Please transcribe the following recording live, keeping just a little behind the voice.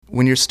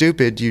when you're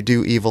stupid, you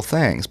do evil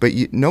things. But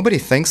nobody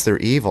thinks they're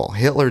evil.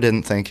 Hitler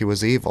didn't think he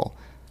was evil.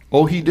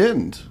 Oh, he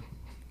didn't?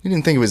 He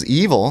didn't think it was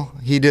evil.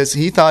 He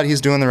thought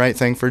he's doing the right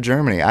thing for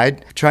Germany.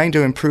 Trying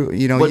to improve,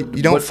 you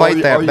don't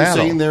fight that battle.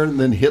 Are you saying there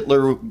then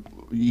Hitler,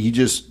 he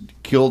just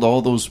killed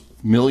all those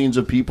millions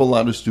of people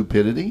out of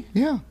stupidity?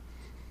 Yeah.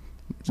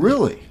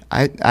 Really?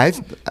 You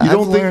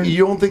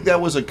don't think that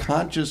was a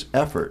conscious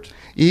effort?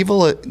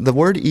 Evil. The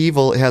word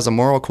evil has a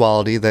moral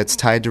quality that's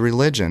tied to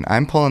religion.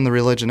 I'm pulling the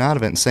religion out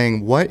of it and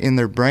saying, what in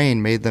their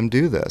brain made them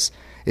do this?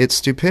 It's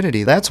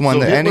stupidity. That's one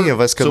that any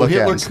of us could look at. So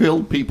Hitler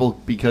killed people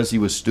because he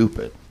was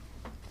stupid?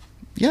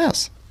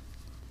 Yes.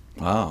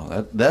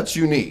 Wow, that's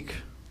unique.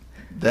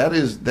 That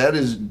is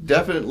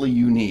definitely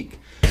unique.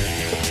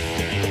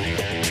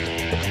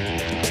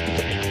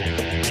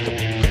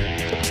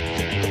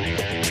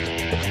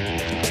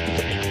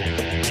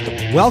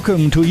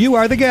 Welcome to You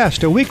Are the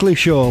Guest, a weekly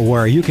show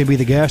where you can be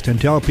the guest and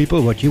tell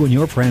people what you and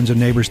your friends and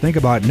neighbors think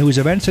about news,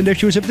 events, and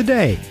issues of the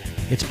day.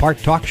 It's part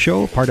talk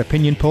show, part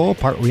opinion poll,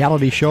 part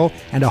reality show,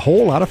 and a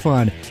whole lot of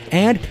fun.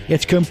 And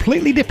it's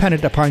completely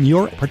dependent upon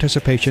your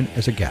participation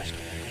as a guest.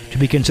 To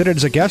be considered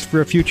as a guest for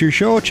a future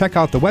show, check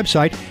out the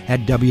website at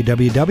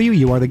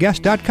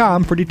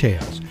www.youaretheguest.com for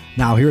details.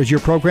 Now here's your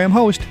program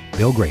host,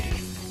 Bill Grady.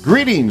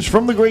 Greetings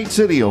from the great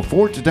city of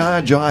Fort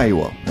Dodge,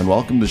 Iowa, and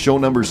welcome to show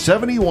number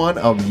 71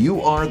 of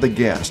You Are the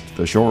Guest,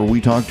 the show where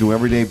we talk to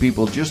everyday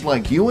people just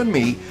like you and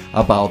me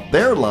about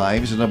their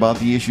lives and about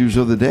the issues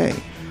of the day.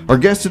 Our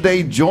guest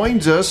today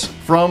joins us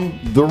from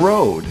the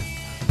road.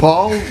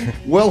 Paul,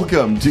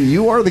 welcome to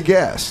You Are the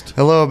Guest.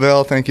 Hello,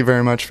 Bill. Thank you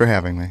very much for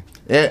having me.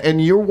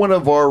 And you're one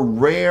of our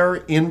rare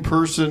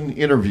in-person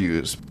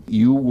interviews.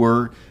 You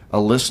were a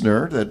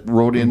listener that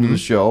wrote into the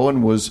show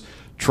and was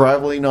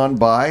traveling on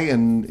by,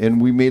 and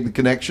we made the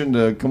connection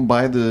to come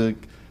by the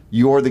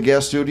You Are the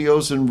Guest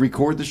studios and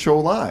record the show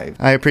live.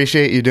 I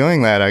appreciate you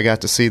doing that. I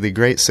got to see the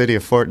great city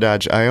of Fort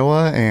Dodge,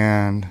 Iowa,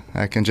 and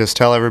I can just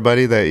tell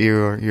everybody that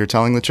you're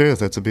telling the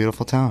truth. It's a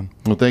beautiful town.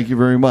 Well, thank you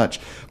very much.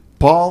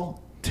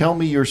 Paul, tell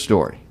me your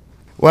story.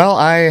 Well,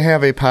 I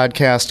have a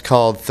podcast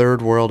called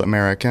Third World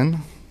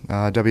American,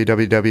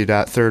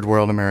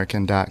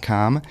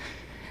 www.thirdworldamerican.com,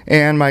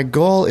 and my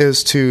goal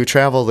is to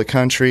travel the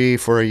country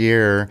for a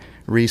year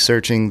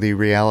researching the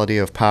reality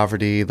of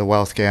poverty, the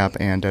wealth gap,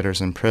 and debtors'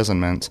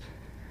 imprisonment.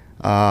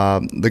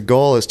 The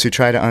goal is to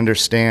try to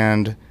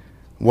understand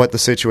what the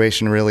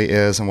situation really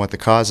is and what the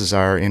causes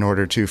are in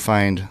order to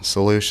find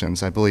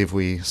solutions. I believe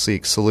we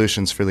seek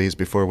solutions for these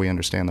before we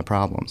understand the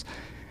problems.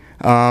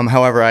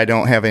 However, I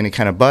don't have any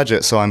kind of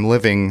budget, so I'm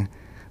living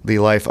the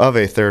life of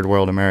a third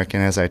world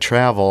American as I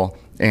travel,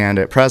 and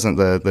at present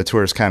the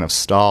tour is kind of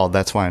stalled.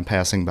 That's why I'm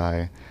passing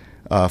by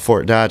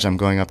Fort Dodge. I'm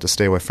going up to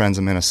stay with friends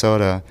in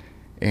Minnesota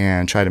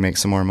and try to make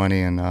some more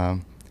money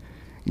and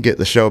get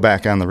the show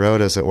back on the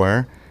road, as it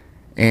were.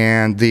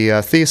 And the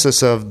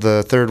thesis of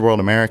the Third World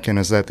American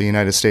is that the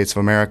United States of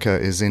America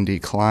is in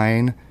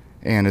decline,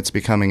 and it's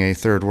becoming a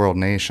third world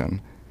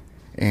nation.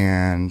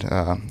 And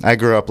I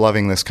grew up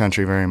loving this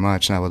country very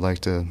much, and I would like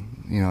to,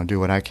 do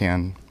what I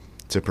can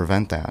to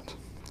prevent that.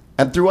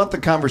 And throughout the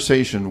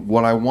conversation,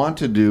 what I want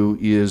to do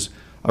is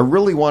I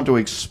really want to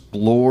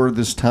explore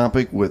this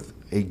topic with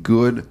a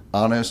good,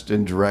 honest,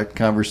 and direct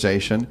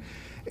conversation.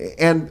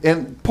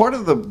 And part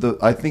of the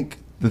I think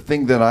the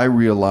thing that I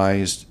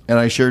realized, and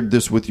I shared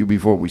this with you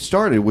before we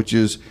started, which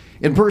is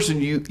in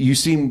person you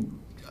seem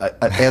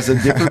as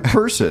a different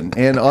person,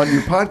 and on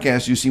your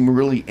podcast you seem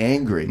really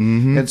angry.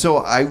 And so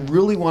I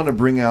really want to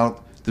bring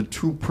out the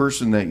true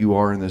person that you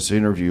are in this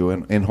interview,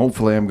 and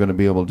hopefully I'm going to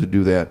be able to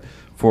do that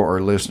for our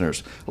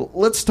listeners.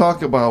 Let's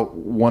talk about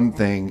one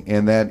thing,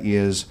 and that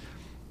is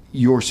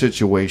your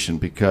situation,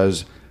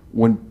 because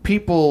when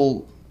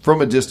people from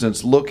a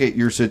distance look at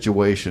your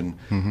situation,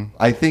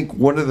 I think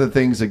one of the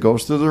things that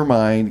goes through their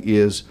mind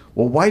is,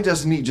 well, why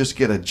doesn't he just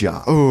get a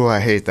job? Oh, I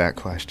hate that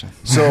question.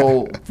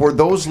 So for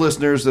those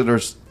listeners that are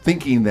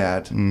thinking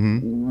that,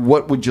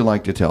 what would you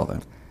like to tell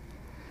them?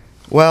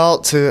 Well,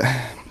 to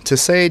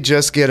say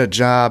just get a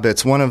job,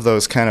 it's one of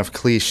those kind of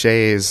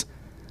cliches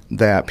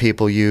that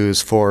people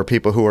use for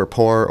people who are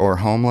poor or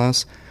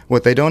homeless.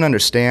 What they don't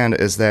understand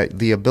is that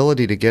the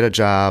ability to get a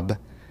job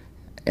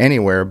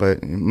anywhere,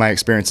 but my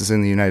experience is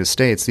in the United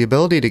States, the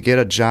ability to get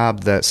a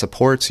job that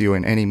supports you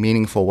in any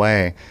meaningful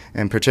way,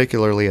 and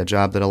particularly a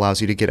job that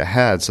allows you to get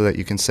ahead so that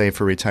you can save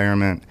for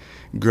retirement,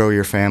 grow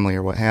your family,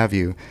 or what have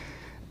you,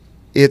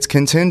 it's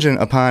contingent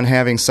upon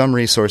having some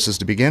resources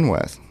to begin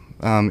with.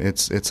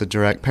 It's a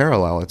direct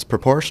parallel. It's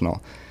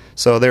proportional.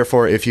 So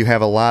therefore, if you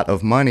have a lot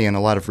of money and a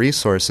lot of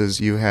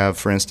resources, you have,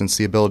 for instance,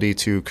 the ability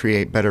to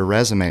create better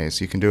resumes.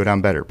 You can do it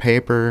on better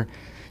paper.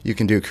 You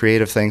can do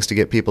creative things to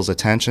get people's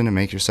attention and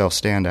make yourself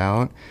stand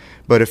out.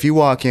 But if you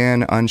walk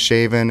in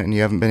unshaven and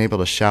you haven't been able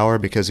to shower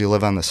because you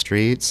live on the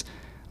streets,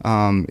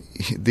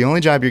 the only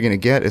job you're going to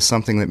get is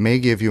something that may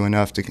give you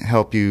enough to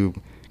help you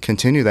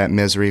continue that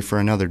misery for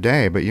another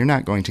day, but you're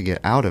not going to get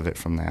out of it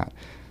from that.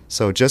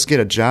 So just get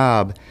a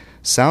job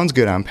sounds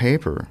good on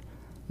paper,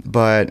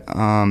 But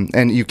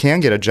and you can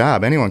get a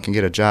job. Anyone can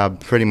get a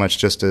job pretty much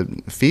just to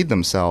feed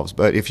themselves.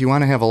 But if you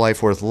want to have a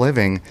life worth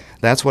living,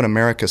 that's what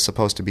America's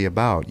supposed to be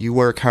about. You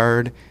work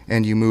hard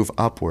and you move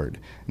upward.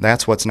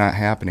 That's what's not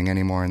happening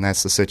anymore, and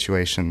that's the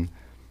situation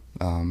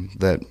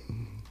that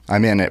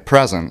I'm in at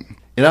present.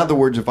 In other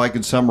words, if I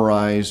could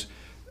summarize,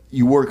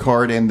 you work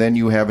hard and then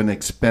you have an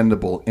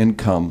expendable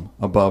income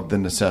above the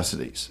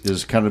necessities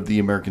is kind of the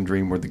American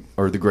dream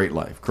or the great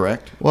life,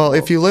 correct? Well,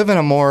 if you live in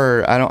a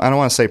more, I don't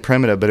want to say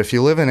primitive, but if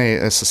you live in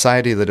a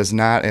society that is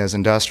not as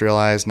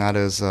industrialized, not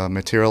as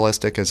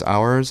materialistic as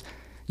ours,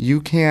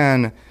 you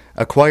can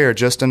acquire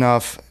just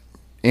enough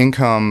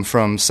income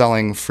from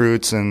selling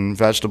fruits and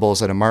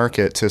vegetables at a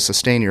market to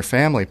sustain your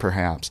family,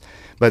 perhaps.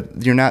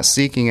 But you're not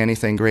seeking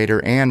anything greater,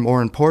 and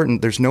more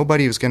important, there's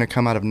nobody who's going to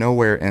come out of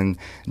nowhere and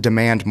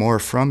demand more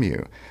from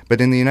you.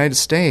 But in the United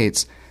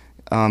States,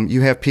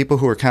 you have people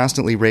who are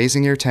constantly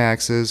raising your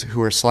taxes,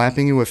 who are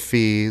slapping you with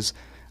fees.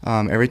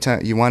 Every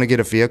time you want to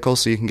get a vehicle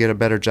so you can get a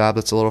better job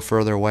that's a little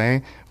further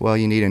away, well,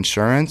 you need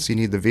insurance, you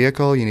need the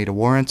vehicle, you need a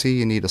warranty,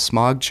 you need a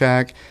smog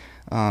check,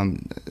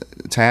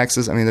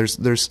 taxes. I mean,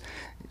 there's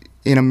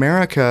in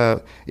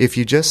America, if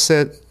you just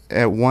sit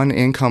at one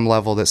income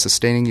level that's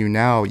sustaining you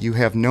now, you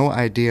have no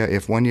idea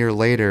if 1 year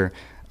later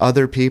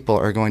other people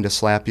are going to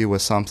slap you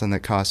with something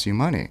that costs you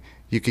money.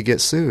 You could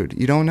get sued.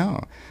 You don't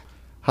know.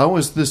 How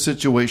is this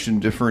situation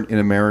different in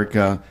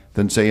America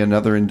than, say,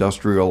 another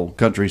industrial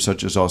country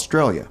such as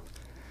Australia?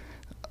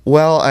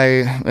 Well,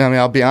 I mean,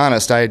 I'll be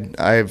honest.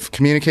 I've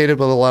communicated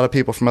with a lot of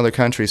people from other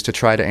countries to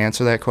try to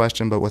answer that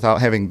question, but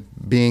without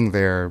being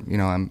there,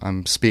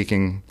 I'm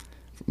speaking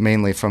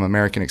mainly from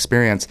American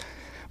experience.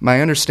 My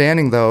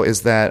understanding, though,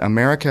 is that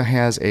America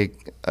has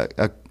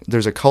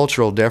there's a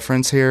cultural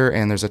difference here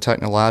and there's a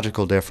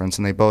technological difference,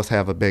 and they both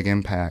have a big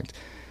impact.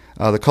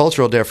 The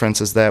cultural difference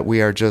is that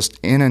we are just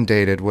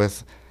inundated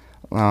with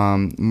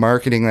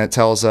marketing that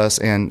tells us,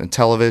 and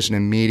television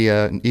and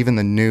media, and even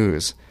the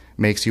news,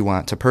 makes you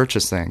want to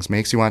purchase things,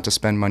 makes you want to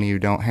spend money you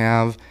don't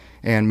have,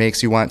 and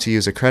makes you want to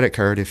use a credit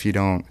card if you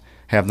don't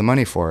have the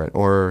money for it,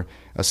 or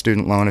a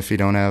student loan if you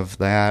don't have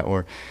that,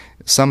 or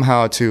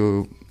somehow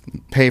to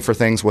pay for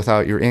things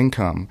without your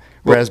income.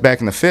 Whereas back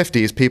in the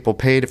 50s, people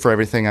paid for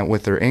everything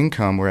with their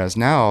income, whereas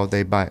now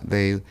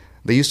they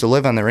used to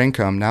live on their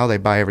income, now they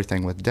buy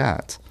everything with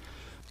debt.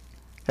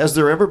 Has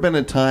there ever been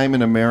a time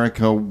in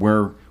America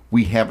where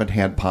we haven't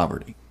had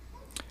poverty?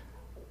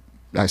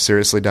 I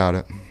seriously doubt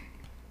it.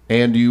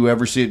 And do you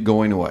ever see it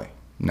going away?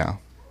 No.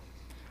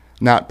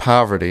 Not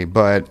poverty,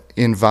 but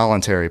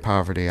involuntary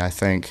poverty, I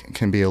think,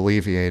 can be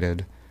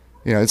alleviated.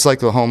 It's like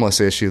the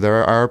homeless issue.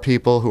 There are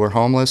people who are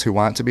homeless who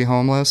want to be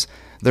homeless.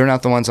 They're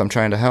not the ones I'm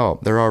trying to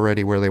help. They're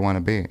already where they want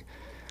to be.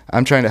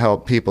 I'm trying to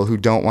help people who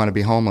don't want to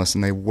be homeless,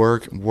 and they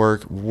work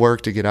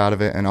to get out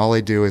of it, and all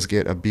they do is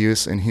get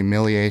abuse and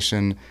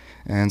humiliation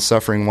and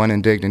suffering one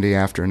indignity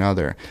after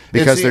another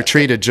because they're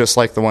treated just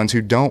like the ones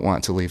who don't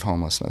want to leave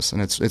homelessness,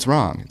 and it's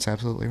wrong. It's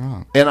absolutely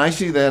wrong. And I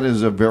see that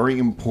as a very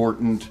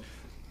important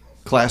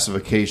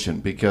classification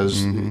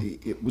because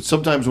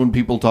sometimes when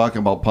people talk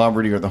about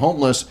poverty or the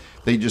homeless,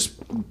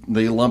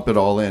 they lump it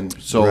all in.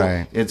 So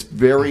right. It's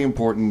very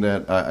important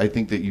that I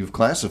think that you've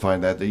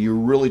classified that you're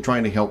really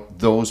trying to help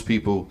those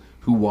people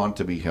who want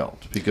to be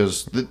helped,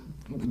 because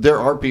there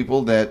are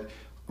people that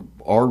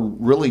are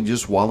really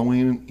just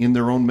wallowing in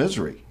their own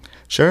misery.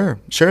 Sure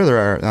there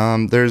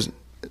are.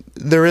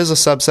 There is a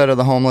subset of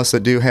the homeless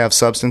that do have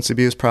substance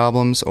abuse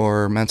problems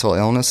or mental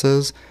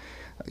illnesses.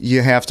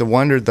 You have to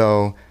wonder,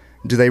 though,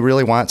 do they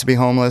really want to be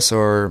homeless?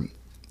 Or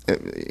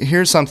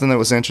here's something that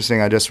was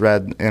interesting I just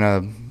read in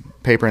a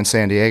paper in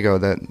San Diego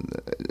that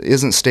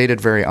isn't stated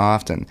very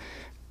often.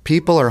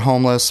 People are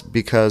homeless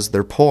because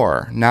they're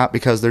poor, not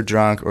because they're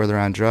drunk or they're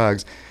on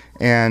drugs.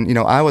 And,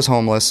 I was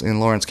homeless in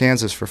Lawrence,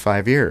 Kansas for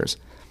 5 years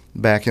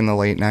back in the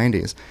late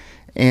 90s.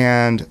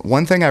 And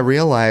one thing I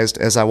realized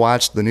as I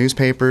watched the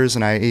newspapers,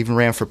 and I even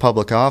ran for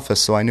public office,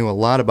 so I knew a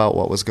lot about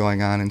what was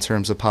going on in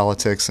terms of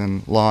politics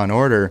and law and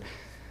order,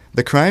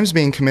 the crimes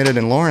being committed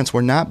in Lawrence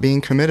were not being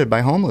committed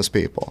by homeless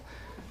people.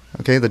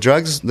 Okay, the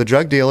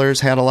drug dealers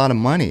had a lot of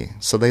money,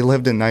 so they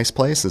lived in nice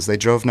places. They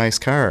drove nice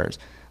cars.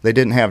 They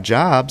didn't have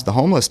jobs. The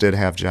homeless did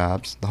have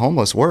jobs. The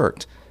homeless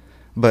worked,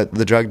 but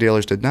the drug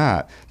dealers did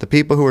not. The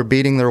people who were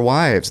beating their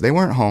wives, they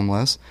weren't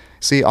homeless.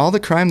 See, all the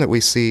crime that we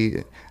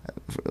see,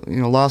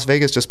 Las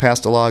Vegas just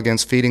passed a law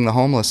against feeding the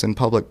homeless in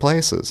public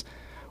places.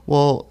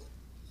 Well,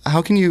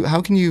 how can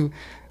you,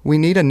 we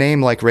need a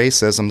name like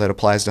racism that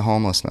applies to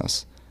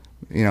homelessness.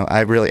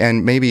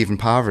 And maybe even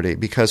poverty,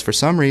 because for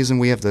some reason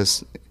we have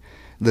this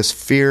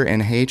fear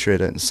and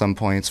hatred at some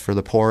points for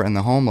the poor and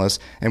the homeless,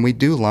 and we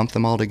do lump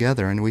them all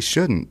together, and we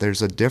shouldn't.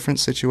 There's a different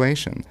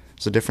situation.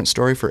 There's a different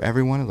story for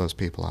every one of those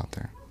people out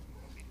there.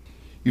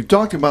 You've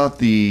talked about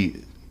the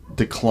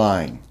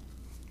decline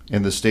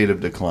and the state of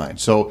decline.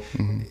 So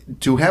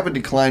to have a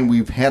decline,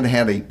 we've had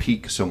a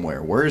peak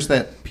somewhere. Where is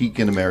that peak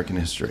in American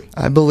history?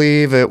 I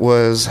believe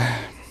there's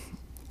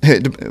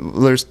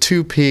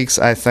two peaks,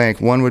 I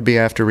think. One would be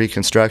after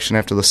Reconstruction,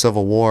 after the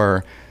Civil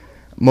War.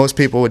 most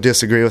people would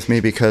disagree with me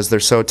because they're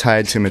so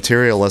tied to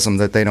materialism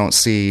that they don't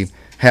see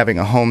having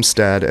a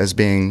homestead as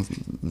being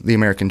the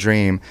American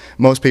dream.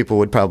 Most people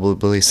would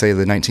probably say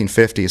the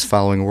 1950s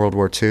following World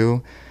War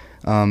II.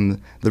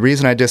 The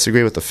reason I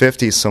disagree with the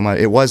 50s so much,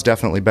 it was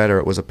definitely better.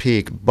 It was a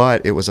peak,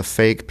 but it was a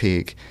fake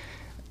peak.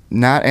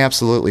 Not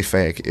absolutely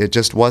fake. It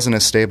just wasn't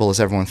as stable as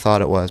everyone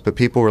thought it was. But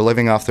people were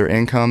living off their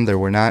income. They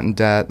were not in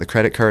debt. The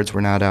credit cards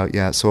were not out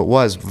yet. So it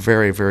was a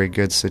very, very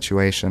good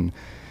situation.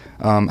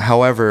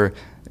 However,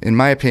 in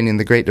my opinion,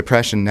 the Great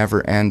Depression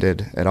never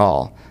ended at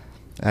all.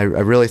 I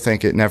really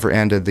think it never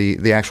ended.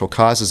 The actual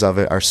causes of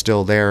it are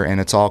still there, and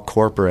it's all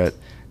corporate.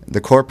 The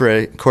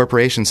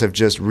corporations have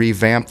just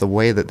revamped the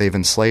way that they've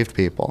enslaved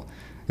people.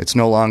 It's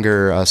no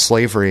longer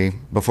slavery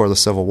before the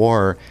Civil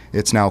War.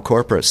 It's now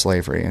corporate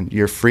slavery, and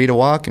you're free to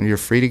walk, and you're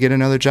free to get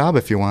another job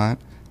if you want.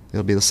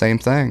 It'll be the same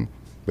thing,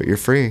 but you're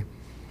free.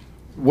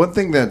 One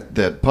thing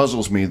that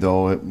puzzles me,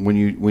 though, when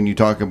you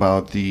talk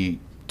about the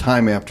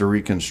time after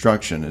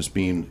Reconstruction as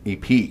being a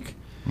peak,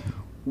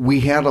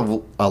 we had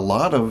a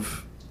lot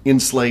of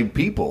enslaved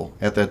people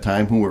at that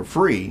time who were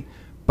free,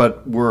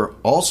 but were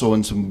also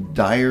in some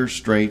dire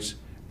straits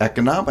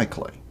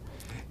economically.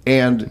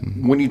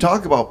 And when you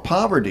talk about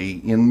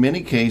poverty, in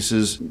many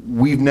cases,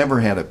 we've never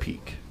had a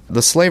peak.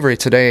 The slavery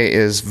today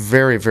is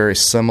very, very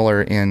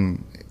similar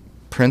in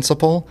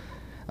principle.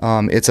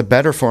 It's a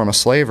better form of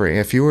slavery.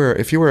 If you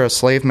were a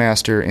slave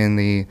master in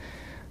the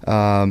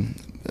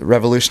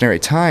revolutionary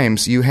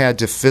times, you had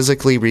to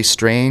physically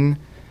restrain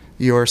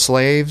your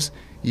slaves.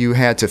 You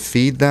had to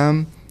feed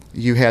them.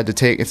 You had to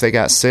take, if they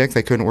got sick,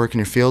 they couldn't work in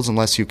your fields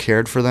unless you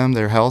cared for them,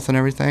 their health and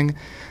everything.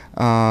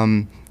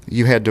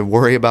 You had to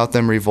worry about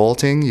them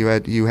revolting. You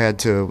had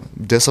to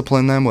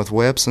discipline them with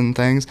whips and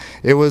things.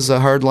 It was a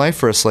hard life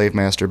for a slave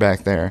master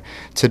back there.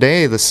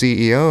 Today, the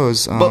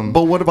CEOs,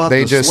 but what about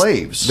the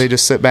slaves? They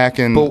just sit back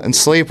and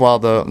sleep while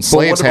the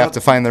slaves have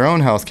to find their own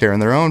health care and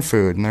their own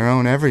food and their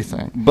own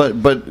everything. But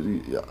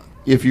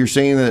if you're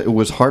saying that it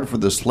was hard for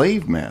the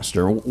slave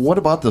master, what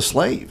about the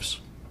slaves?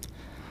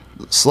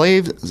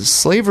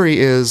 Slavery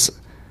is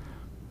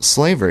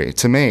slavery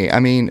to me. I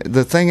mean,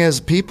 the thing is,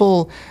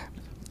 people.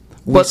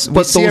 We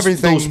see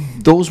everything.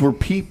 Those were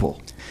people.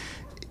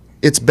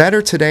 It's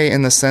better today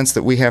in the sense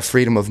that we have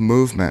freedom of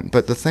movement.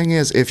 But the thing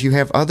is, if you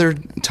have other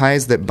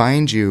ties that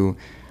bind you,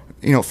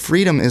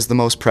 freedom is the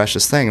most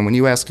precious thing. And when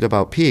you asked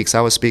about peaks,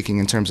 I was speaking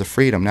in terms of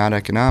freedom, not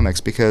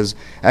economics, because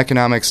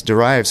economics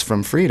derives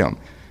from freedom.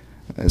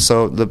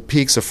 So the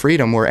peaks of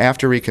freedom were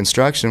after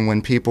Reconstruction,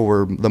 when people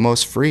were the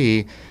most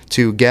free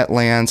to get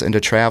lands and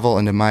to travel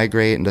and to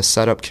migrate and to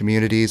set up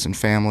communities and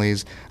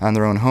families on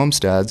their own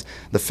homesteads.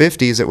 The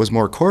 50s, it was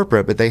more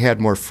corporate, but they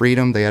had more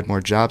freedom, they had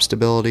more job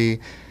stability.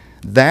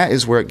 That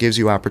is where it gives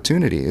you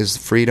opportunity, is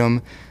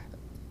freedom.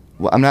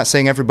 Well, I'm not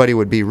saying everybody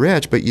would be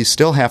rich, but you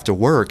still have to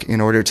work in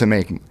order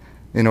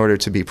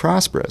to be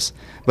prosperous.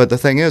 But the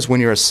thing is,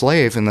 when you're a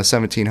slave in the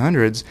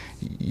 1700s,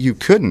 you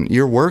couldn't.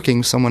 You're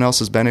working, someone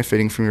else is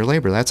benefiting from your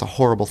labor. That's a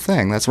horrible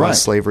thing. That's why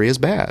slavery is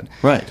bad.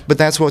 Right. But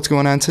that's what's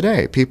going on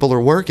today. People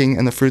are working,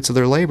 and the fruits of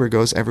their labor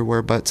goes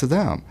everywhere but to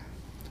them.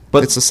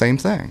 But it's the same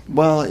thing.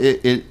 Well,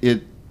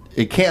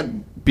 it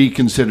can't be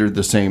considered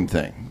the same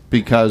thing,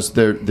 because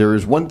there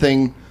is one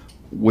thing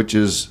which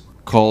is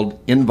called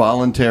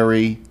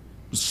involuntary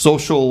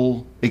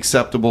social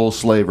acceptable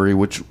slavery,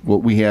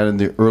 what we had in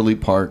the early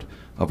part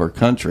of our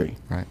country.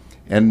 Right.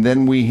 And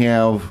then we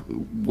have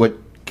what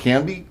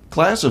can be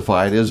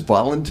classified as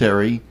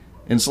voluntary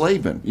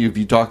enslavement. If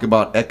you talk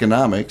about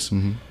economics,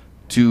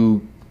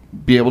 to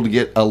be able to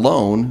get a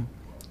loan,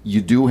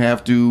 you do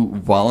have to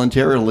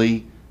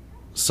voluntarily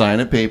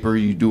sign a paper.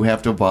 You do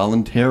have to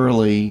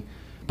voluntarily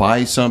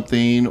buy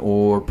something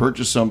or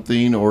purchase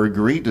something or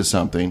agree to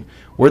something,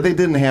 where they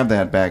didn't have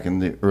that back in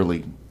the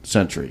early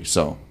century.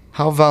 So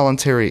how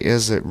voluntary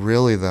is it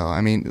really, though? I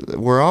mean,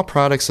 we're all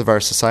products of our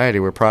society.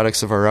 We're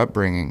products of our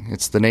upbringing.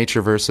 It's the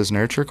nature versus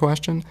nurture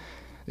question.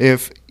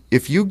 If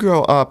you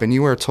grow up and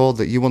you are told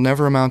that you will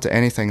never amount to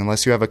anything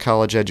unless you have a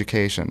college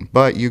education,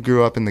 but you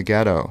grew up in the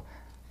ghetto,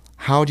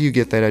 how do you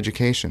get that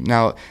education?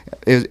 Now,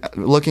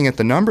 looking at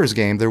the numbers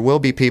game, there will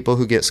be people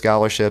who get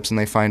scholarships and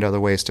they find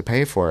other ways to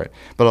pay for it.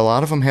 But a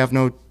lot of them have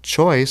no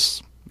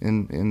choice,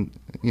 in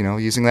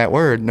using that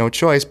word, no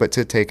choice but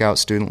to take out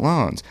student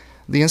loans.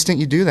 The instant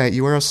you do that,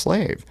 you are a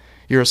slave.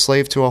 You're a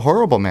slave to a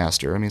horrible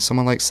master. I mean,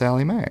 someone like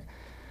Sally Mae,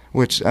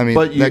 which, I mean,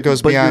 that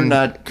goes beyond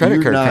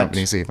credit card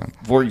companies even.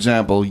 For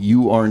example,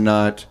 you are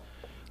not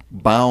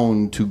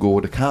bound to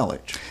go to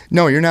college.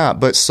 No, you're not.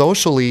 But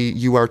socially,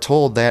 you are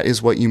told that is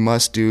what you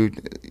must do.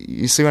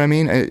 You see what I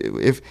mean?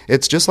 If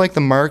it's just like the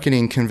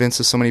marketing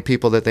convinces so many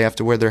people that they have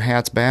to wear their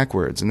hats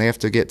backwards and they have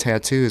to get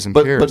tattoos and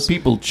pierce. But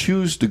people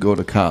choose to go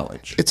to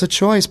college. It's a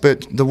choice,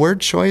 but the word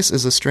choice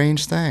is a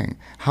strange thing.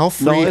 How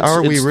free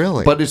are we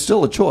really? But it's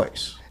still a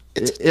choice.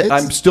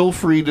 I'm still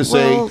free to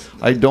say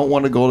I don't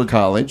want to go to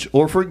college.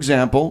 Or, for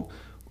example,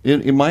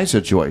 in my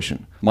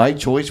situation, my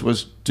choice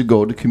was to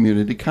go to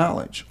community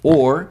college.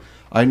 Or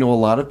I know a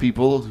lot of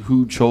people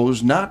who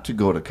chose not to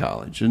go to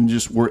college and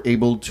just were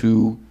able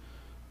to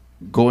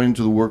go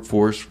into the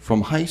workforce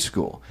from high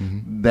school.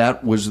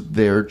 That was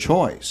their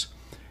choice.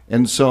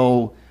 And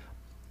so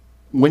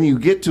when you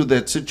get to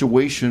that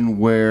situation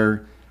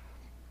where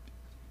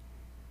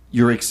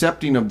you're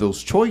accepting of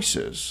those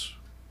choices,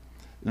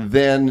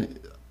 then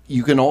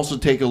you can also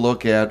take a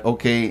look at,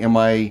 okay, am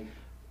I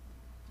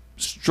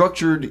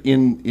structured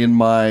in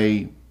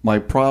my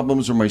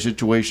problems or my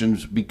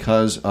situations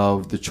because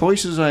of the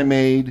choices I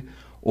made,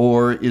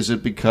 or is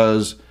it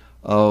because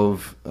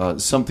of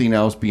something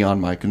else beyond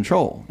my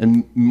control?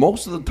 And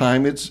most of the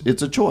time, it's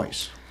a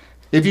choice.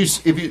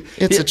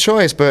 It's a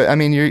choice, but I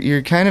mean,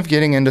 you're kind of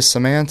getting into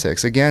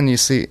semantics. Again, you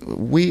see,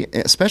 we,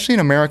 especially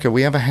in America,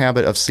 we have a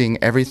habit of seeing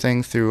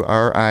everything through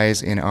our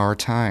eyes in our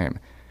time.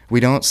 We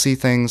don't see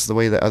things the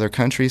way that other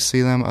countries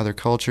see them, other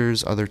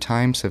cultures, other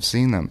times have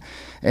seen them.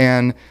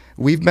 And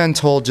we've been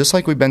told, just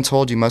like we've been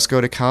told you must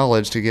go to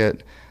college to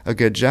get a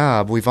good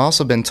job, we've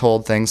also been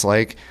told things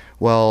like,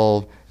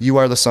 well, you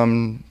are the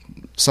sum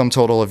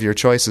total of your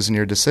choices and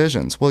your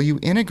decisions. Well, you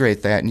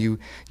integrate that and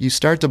you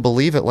start to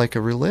believe it like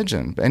a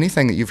religion,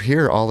 anything that you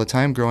hear all the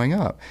time growing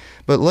up.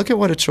 But look at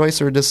what a choice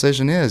or a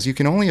decision is. You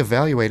can only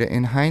evaluate it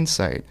in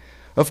hindsight.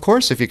 Of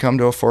course, if you come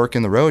to a fork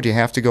in the road, you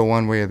have to go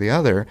one way or the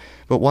other.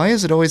 But why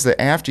is it always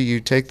that after you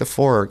take the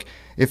fork,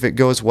 if it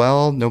goes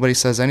well, nobody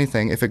says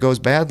anything. If it goes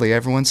badly,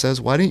 everyone says,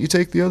 why didn't you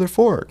take the other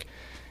fork?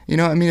 You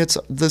know, I mean,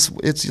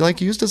 it's like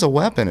used as a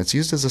weapon. It's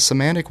used as a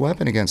semantic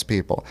weapon against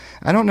people.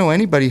 I don't know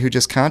anybody who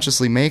just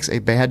consciously makes a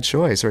bad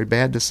choice or a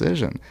bad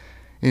decision.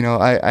 You know,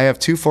 I have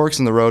two forks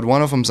in the road.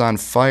 One of them's on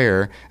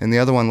fire, and the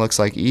other one looks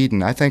like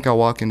Eden. I think I'll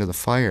walk into the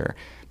fire.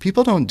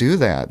 People don't do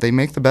that. They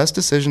make the best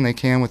decision they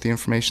can with the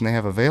information they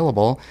have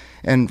available,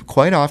 and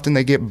quite often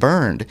they get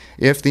burned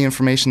if the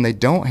information they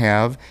don't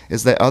have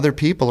is that other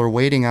people are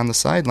waiting on the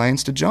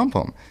sidelines to jump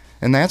them.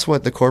 And that's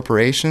what the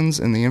corporations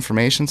and the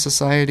information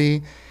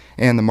society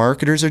and the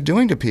marketers are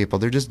doing to people.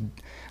 They're just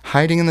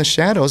hiding in the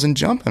shadows and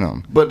jumping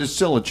them. But it's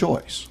still a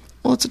choice.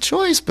 Well, it's a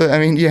choice, but I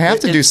mean, you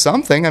have to do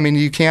something. I mean,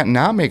 you can't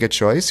not make a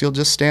choice. You'll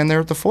just stand there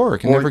at the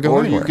fork and never go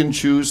anywhere. Or you can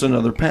choose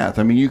another path.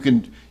 I mean, you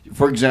can,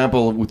 for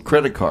example, with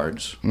credit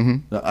cards,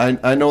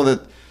 I know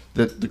that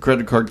the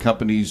credit card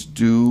companies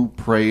do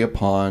prey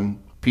upon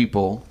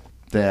people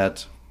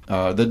that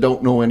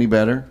don't know any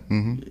better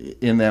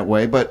in that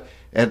way. But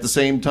at the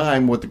same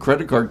time, what the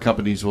credit card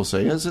companies will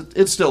say is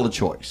it's still a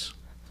choice.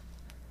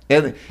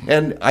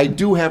 And I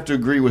do have to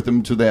agree with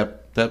them to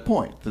that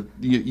point, that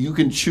you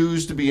can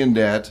choose to be in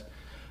debt.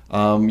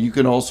 You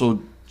can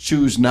also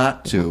choose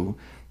not to,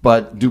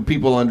 but do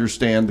people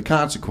understand the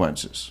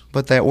consequences?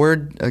 But that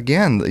word,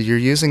 again, you're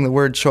using the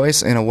word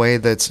choice in a way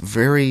that's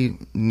very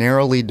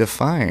narrowly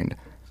defined.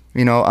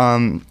 You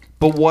know,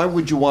 but why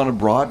would you want to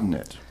broaden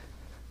it?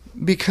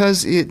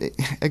 Because,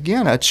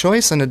 again, a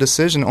choice and a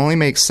decision only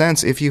makes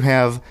sense if you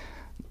have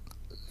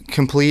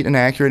complete and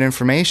accurate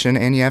information,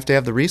 and you have to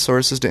have the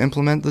resources to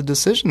implement the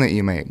decision that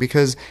you make.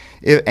 Because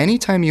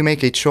anytime you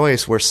make a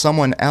choice where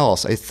someone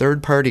else, a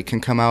third party,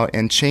 can come out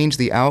and change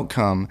the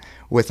outcome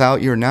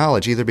without your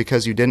knowledge, either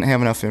because you didn't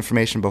have enough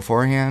information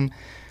beforehand.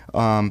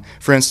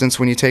 For instance,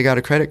 when you take out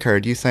a credit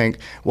card, you think,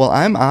 well,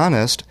 I'm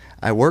honest,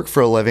 I work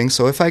for a living,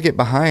 so if I get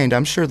behind,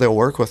 I'm sure they'll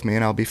work with me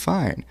and I'll be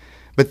fine.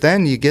 But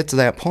then you get to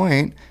that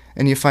point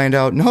and you find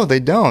out, no, they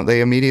don't. They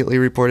immediately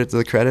report it to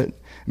the credit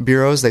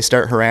bureaus. They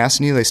start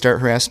harassing you. They start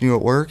harassing you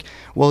at work.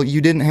 Well, you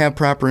didn't have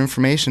proper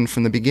information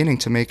from the beginning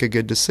to make a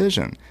good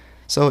decision.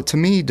 So to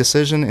me,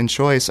 decision and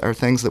choice are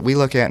things that we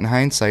look at in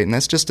hindsight, and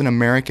that's just an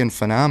American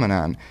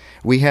phenomenon.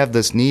 We have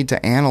this need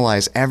to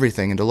analyze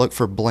everything and to look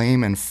for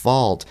blame and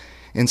fault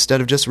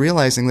instead of just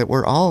realizing that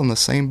we're all in the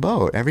same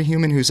boat. Every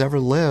human who's ever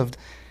lived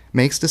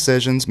makes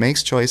decisions,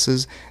 makes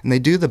choices, and they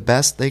do the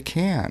best they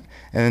can.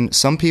 And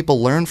some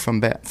people learn from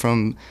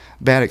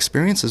bad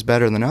experiences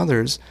better than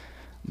others,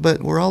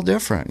 but we're all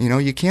different. You know,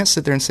 you can't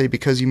sit there and say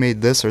because you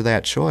made this or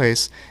that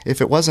choice,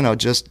 if it wasn't a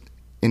just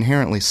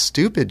inherently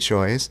stupid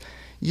choice,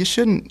 you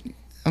shouldn't,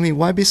 I mean,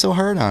 why be so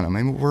hard on them?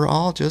 I mean, we're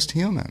all just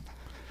human.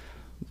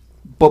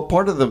 But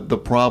part of the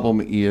problem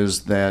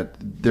is that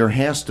there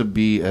has to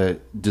be a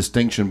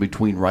distinction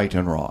between right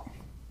and wrong.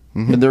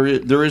 Mm-hmm. And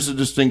there is a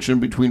distinction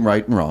between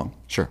right and wrong.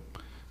 Sure.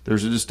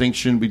 There's a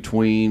distinction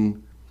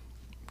between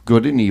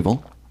good and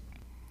evil.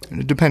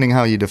 Depending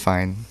how you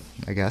define,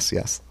 I guess,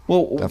 yes.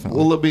 Well, definitely.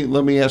 Well,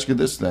 let me ask you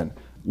this then.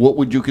 What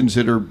would you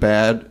consider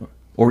bad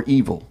or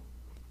evil?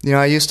 You know,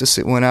 I used to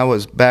see, when I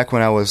was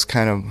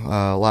kind of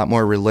a lot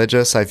more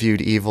religious, I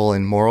viewed evil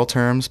in moral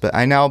terms, but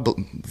I now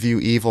view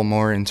evil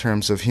more in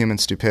terms of human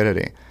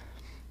stupidity.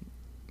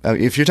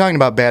 If you're talking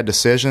about bad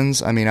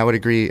decisions, I mean, I would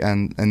agree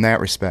in that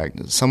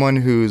respect. Someone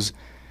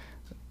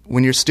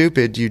when you're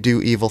stupid, you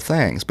do evil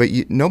things, but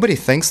nobody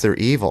thinks they're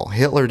evil.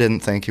 Hitler didn't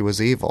think he was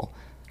evil.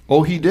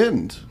 Oh, he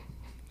didn't?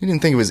 He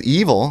didn't think it was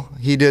evil.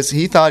 He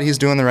thought he's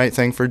doing the right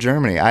thing for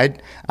Germany.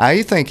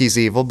 I think he's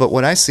evil, but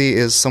what I see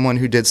is someone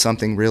who did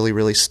something really,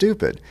 really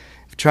stupid.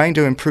 Trying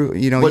to improve,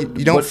 you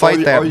don't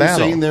fight that battle. Are you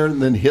saying there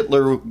then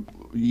Hitler,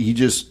 he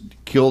just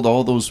killed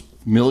all those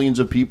millions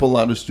of people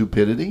out of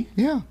stupidity?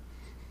 Yeah.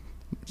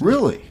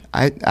 Really?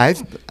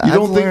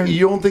 You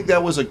don't think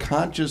that was a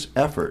conscious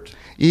effort?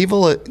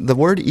 Evil, the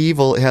word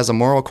evil has a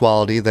moral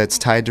quality that's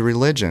tied to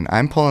religion.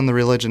 I'm pulling the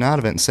religion out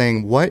of it and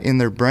saying, what in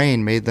their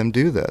brain made them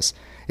do this?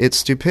 It's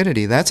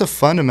stupidity. That's a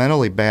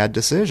fundamentally bad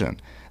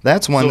decision.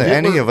 That's one that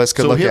any of us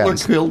could look at. So Hitler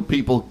killed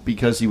people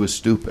because he was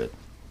stupid?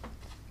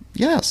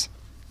 Yes.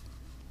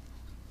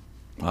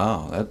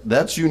 Wow,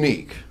 that's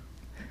unique.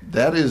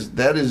 That is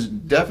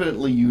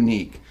definitely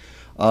unique.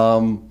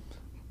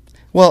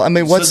 Well, I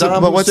mean,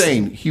 Saddam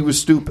Hussein, he was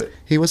stupid.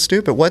 He was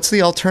stupid. What's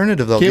the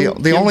alternative, though?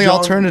 The only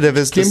alternative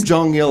is Kim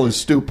Jong-il is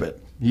stupid.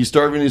 He's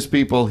starving his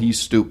people. He's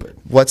stupid.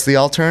 What's the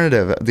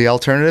alternative? The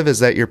alternative is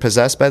that you're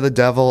possessed by the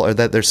devil, or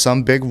that there's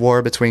some big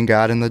war between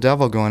God and the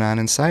devil going on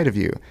inside of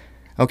you.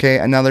 Okay,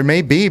 and now there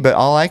may be, but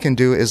all I can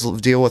do is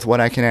deal with what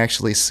I can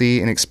actually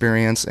see and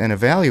experience and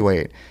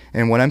evaluate.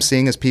 And what I'm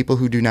seeing is people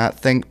who do not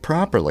think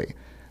properly.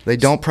 They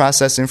don't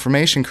process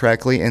information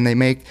correctly, and they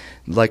make,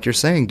 like you're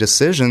saying,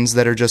 decisions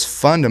that are just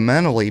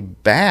fundamentally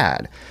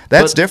bad.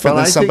 That's different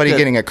than somebody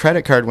getting a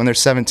credit card when they're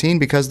 17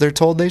 because they're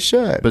told they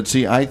should. But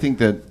see, I think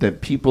that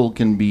people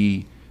can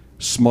be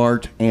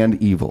smart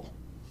and evil.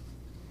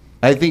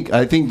 I think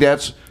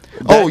that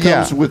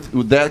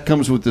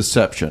comes with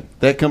deception.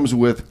 That comes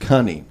with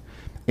cunning.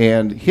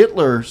 And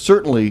Hitler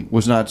certainly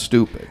was not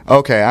stupid.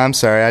 Okay, I'm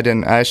sorry.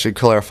 I should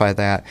clarify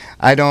that.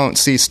 I don't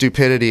see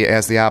stupidity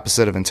as the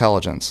opposite of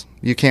intelligence.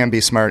 You can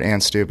be smart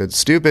and stupid.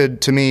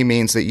 Stupid to me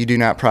means that you do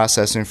not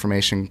process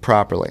information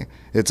properly.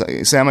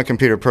 I'm a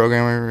computer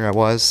programmer. I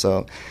was,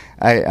 so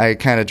I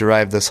kind of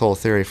derived this whole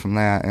theory from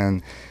that.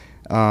 And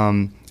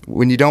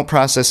when you don't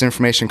process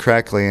information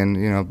correctly,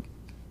 and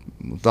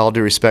with all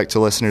due respect to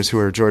listeners who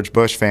are George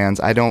Bush fans,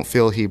 I don't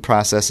feel he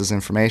processes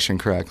information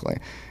correctly,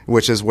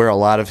 which is where a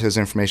lot of his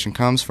information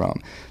comes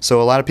from.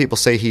 So a lot of people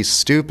say he's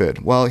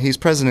stupid. Well, he's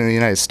president of the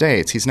United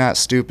States. He's not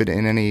stupid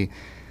in any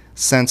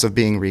sense of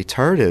being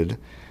retarded,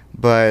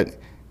 but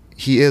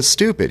he is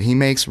stupid. He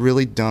makes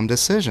really dumb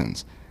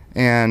decisions.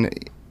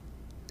 And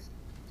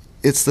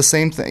it's the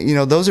same thing.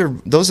 Those are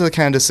the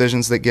kind of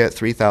decisions that get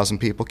 3,000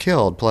 people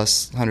killed,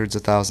 plus hundreds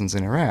of thousands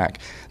in Iraq.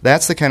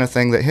 That's the kind of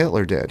thing that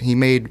Hitler did. He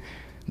made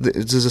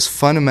just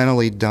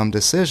fundamentally dumb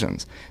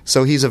decisions.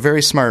 So he's a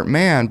very smart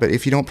man, but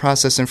if you don't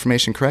process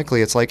information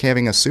correctly, it's like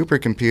having a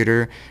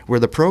supercomputer where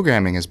the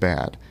programming is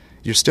bad.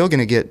 You're still going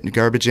to get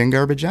garbage in,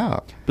 garbage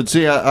out. But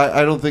see,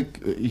 I don't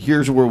think,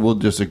 here's where we'll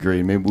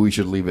disagree. Maybe we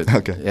should leave it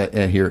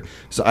at here.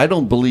 So I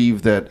don't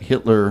believe that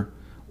Hitler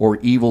or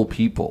evil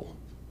people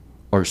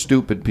are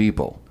stupid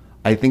people.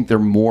 I think they're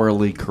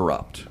morally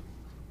corrupt.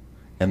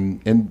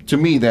 And to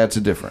me, that's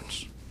a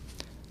difference.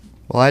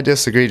 Well, I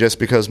disagree just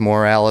because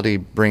morality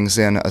brings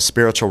in a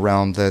spiritual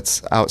realm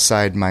that's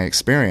outside my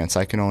experience.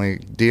 I can only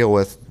deal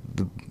with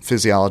the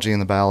physiology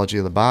and the biology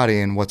of the body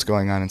and what's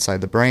going on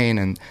inside the brain,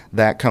 and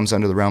that comes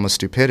under the realm of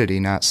stupidity,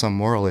 not some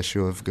moral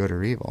issue of good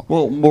or evil.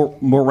 Well,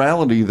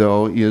 morality,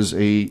 though, is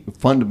a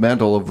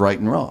fundamental of right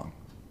and wrong.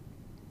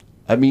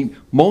 I mean,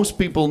 most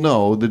people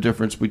know the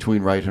difference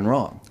between right and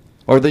wrong,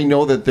 or they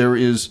know that there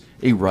is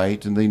a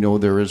right and they know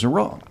there is a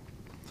wrong.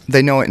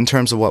 They know it in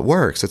terms of what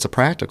works. It's a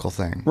practical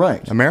thing.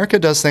 Right. America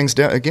does things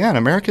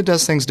America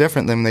does things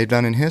different than they've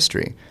done in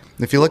history.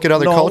 If you look at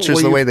other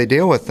cultures, the way they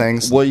deal with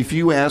things. Well, if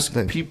you ask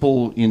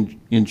people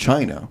in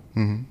China,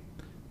 mm-hmm.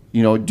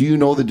 Do you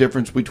know the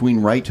difference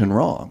between right and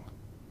wrong?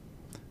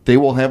 They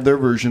will have their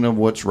version of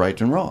what's right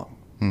and wrong.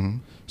 Mm-hmm.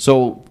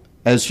 So,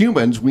 as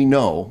humans, we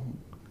know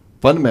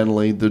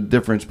fundamentally the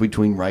difference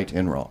between right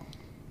and wrong.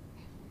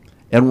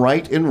 And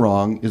right and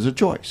wrong is a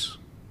choice.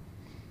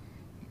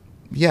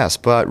 Yes,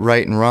 but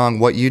right and wrong,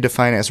 what you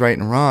define as right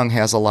and wrong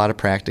has a lot of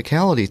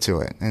practicality to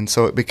it. And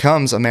so it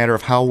becomes a matter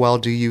of how well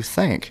do you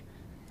think.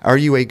 Are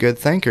you a good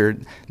thinker?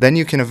 Then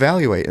you can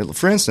evaluate.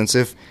 For instance,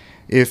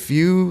 if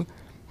you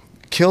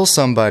kill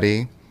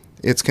somebody,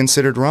 it's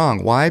considered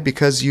wrong. Why?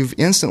 Because you've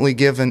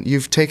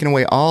taken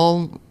away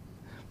all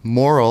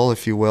moral,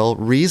 if you will,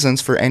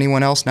 reasons for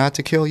anyone else not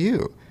to kill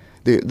you.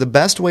 The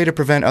best way to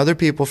prevent other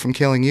people from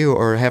killing you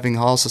or having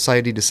all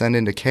society descend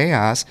into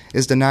chaos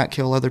is to not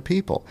kill other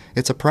people.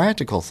 It's a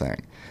practical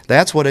thing.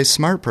 That's what a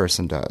smart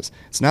person does.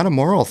 It's not a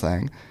moral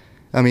thing.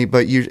 I mean,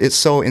 but it's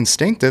so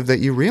instinctive that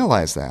you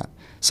realize that.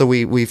 So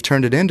we've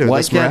turned it into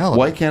this morality.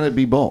 Why can't it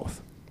be both?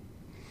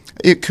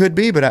 It could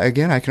be, but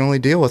again, I can only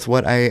deal with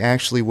what I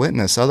actually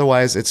witness.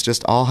 Otherwise, it's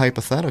just all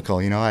hypothetical.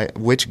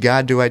 Which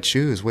God do I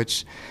choose?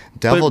 Which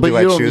devil do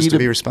I choose to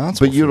be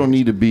responsible? But you don't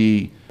need to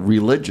be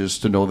religious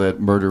to know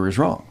that murder is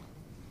wrong.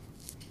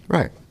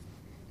 Right.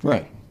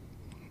 Right.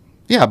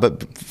 Yeah,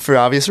 but for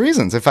obvious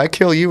reasons. If I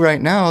kill you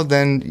right now,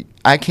 then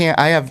I can't.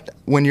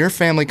 When your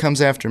family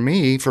comes after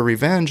me for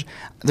revenge,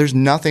 there's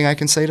nothing I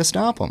can say to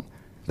stop them.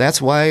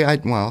 That's why I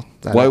don't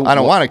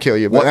want to kill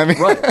you. But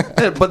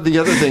right. But the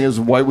other thing is,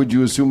 why would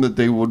you assume that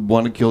they would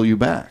want to kill you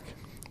back?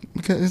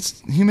 Because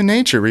it's human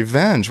nature,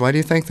 revenge. Why do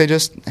you think they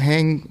just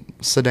hang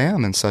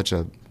Saddam in such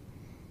a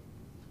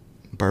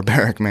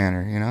barbaric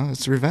manner?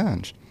 It's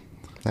revenge.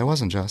 That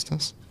wasn't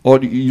justice. Or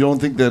you don't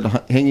think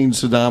that hanging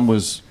Saddam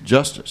was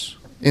justice?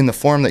 In the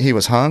form that he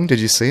was hung, did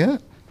you see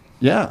it?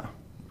 Yeah.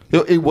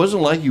 It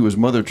wasn't like he was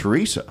Mother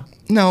Teresa.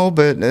 No,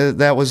 but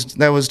that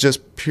was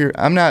just pure.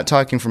 I'm not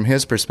talking from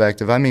his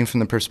perspective. I mean from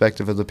the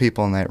perspective of the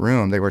people in that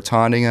room. They were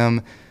taunting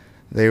him.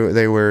 They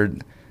were.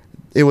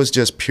 It was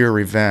just pure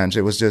revenge.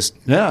 It was just.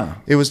 Yeah.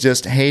 It was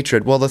just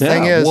hatred. Well, the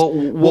thing is,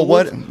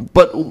 what?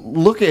 But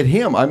look at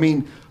him. I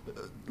mean,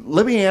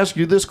 let me ask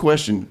you this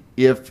question: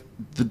 if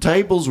the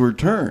tables were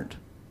turned,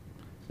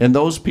 and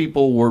those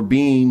people were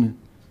being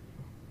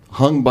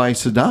hung by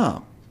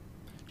Saddam,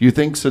 do you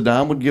think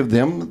Saddam would give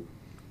them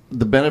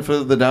the benefit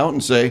of the doubt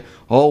and say,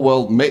 "Oh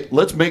well,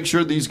 let's make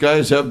sure these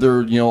guys have their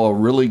a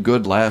really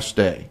good last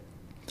day"?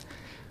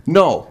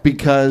 No,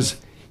 because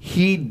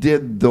he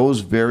did those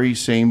very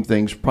same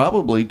things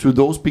probably to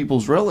those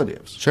people's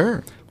relatives.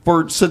 Sure.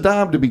 For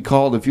Saddam to be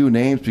called a few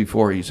names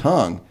before he's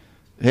hung,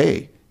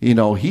 hey,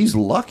 he's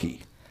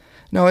lucky.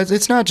 No,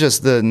 it's not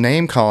just the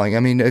name calling.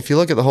 I mean, if you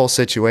look at the whole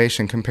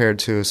situation compared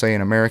to, say,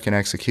 an American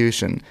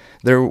execution,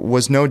 there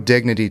was no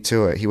dignity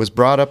to it. He was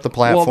brought up the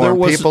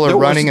platform. People are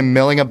running and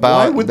milling about.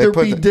 Why would there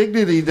be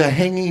dignity to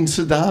hanging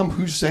Saddam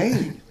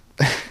Hussein?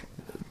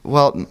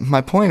 Well,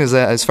 my point is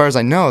that, as far as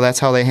I know, that's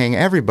how they hang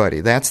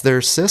everybody. That's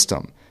their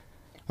system.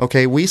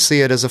 Okay, we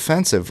see it as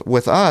offensive.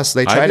 With us,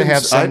 they try to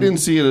have some... I didn't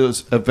see it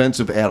as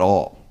offensive at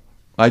all.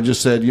 I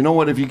just said, you know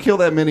what, if you kill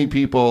that many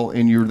people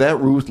and you're that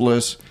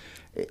ruthless,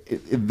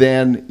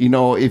 then,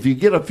 if you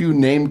get a few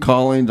name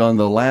callings on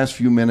the last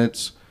few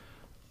minutes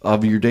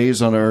of your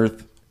days on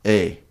Earth,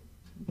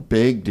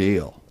 big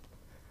deal.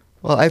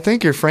 Well, I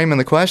think you're framing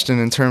the question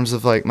in terms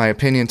of, my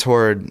opinion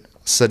toward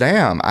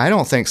Saddam. I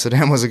don't think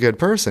Saddam was a good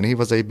person. He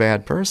was a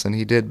bad person.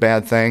 He did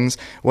bad things.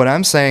 What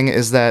I'm saying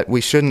is that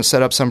we shouldn't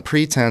set up some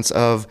pretense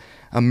of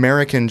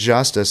American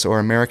justice or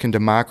American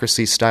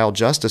democracy-style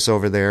justice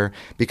over there,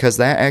 because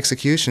that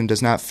execution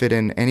does not fit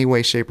in any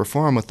way, shape, or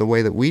form with the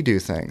way that we do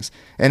things.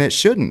 And it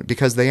shouldn't,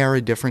 because they are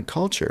a different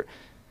culture.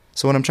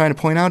 So what I'm trying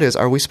to point out is,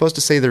 are we supposed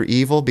to say they're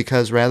evil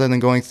because rather than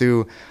going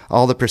through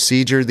all the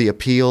procedure, the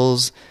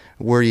appeals,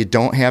 where you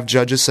don't have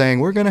judges saying,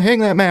 we're going to hang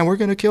that man, we're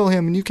going to kill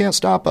him, and you can't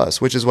stop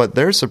us, which is what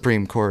their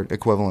Supreme Court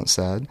equivalent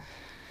said.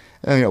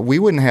 We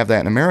wouldn't have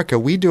that in America.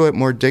 We do it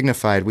more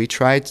dignified. We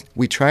try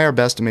our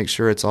best to make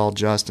sure it's all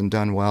just and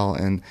done well.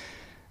 And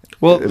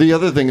well, the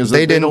other thing is that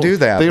they didn't do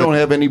that. They don't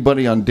have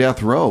anybody on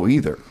death row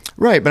either.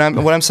 Right, but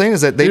what I'm saying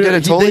is that they did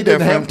it totally different. They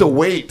didn't have to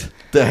wait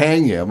to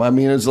hang him. I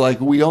mean, it's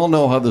like we all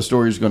know how the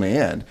story's going to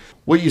end.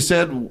 What you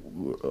said,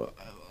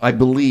 I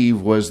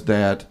believe, was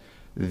that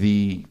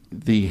the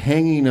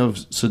hanging of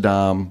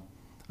Saddam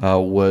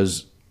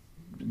was,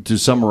 to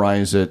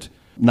summarize it,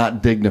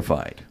 not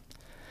dignified.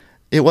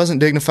 It wasn't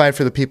dignified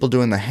for the people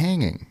doing the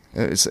hanging.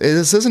 This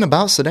isn't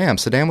about Saddam.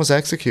 Saddam was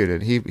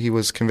executed. He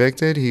was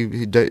convicted.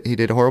 He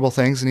did horrible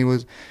things,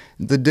 and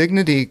the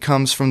dignity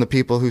comes from the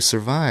people who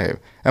survive.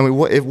 I mean,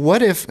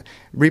 what if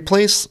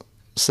replace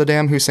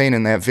Saddam Hussein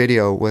in that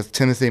video with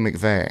Timothy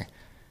McVeigh,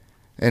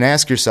 and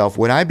ask yourself,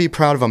 would I be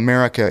proud of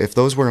America if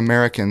those were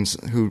Americans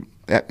who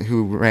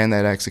ran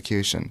that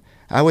execution?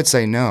 I would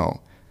say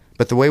no.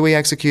 But the way we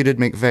executed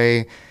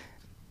McVeigh,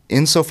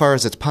 insofar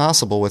as it's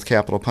possible with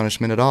capital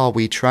punishment at all,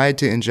 we tried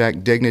to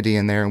inject dignity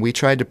in there, and we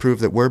tried to prove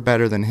that we're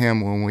better than him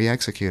when we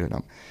executed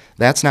him.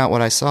 That's not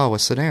what I saw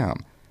with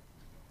Saddam.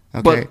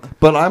 Okay?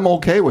 But I'm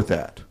okay with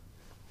that.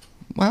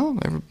 Well,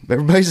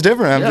 everybody's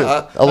different.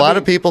 A lot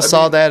of people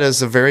saw that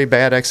as a very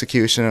bad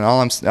execution, and all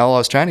I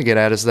was trying to get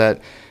at is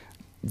that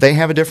they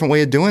have a different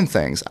way of doing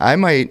things. I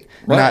might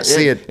not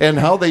see it. And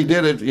how they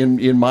did it,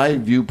 in my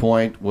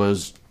viewpoint,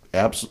 was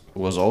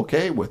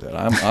okay with it.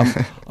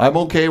 I'm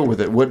okay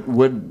with it.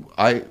 Would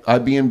I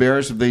be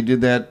embarrassed if they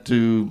did that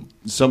to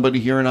somebody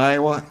here in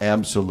Iowa?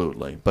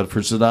 Absolutely. But for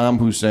Saddam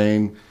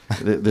Hussein,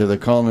 they're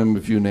calling him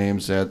a few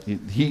names that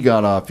he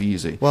got off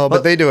easy. Well,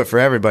 but they do it for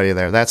everybody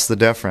there. That's the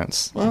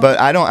difference. Well, but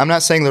I'm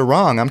not saying they're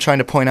wrong. I'm trying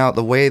to point out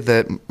the way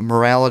that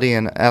morality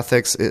and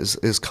ethics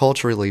is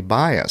culturally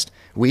biased.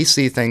 We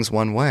see things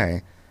one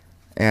way,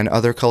 and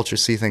other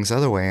cultures see things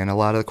other way. And a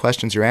lot of the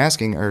questions you're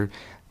asking are,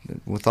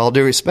 with all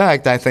due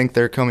respect, I think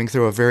they're coming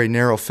through a very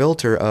narrow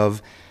filter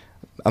of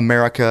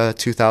America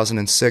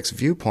 2006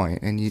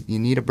 viewpoint. And you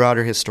need a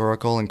broader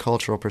historical and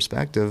cultural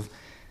perspective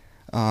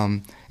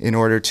in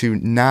order to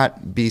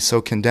not be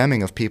so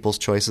condemning of people's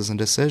choices and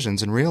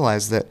decisions, and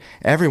realize that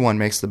everyone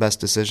makes the best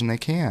decision they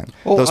can.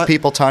 Those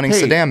people taunting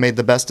Saddam made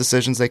the best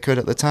decisions they could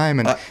at the time,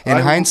 and in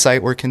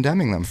hindsight, we're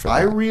condemning them for that.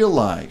 I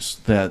realize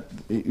that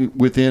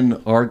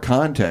within our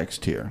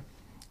context here,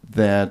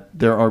 that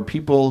there are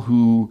people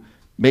who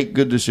make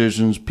good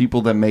decisions,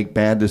 people that make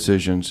bad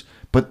decisions,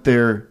 but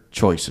they're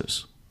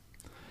choices.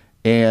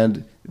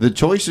 And the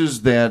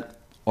choices that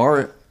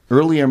our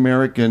early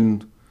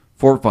American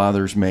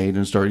forefathers made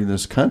in starting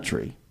this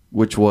country,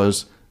 which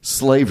was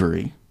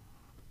slavery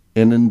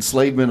and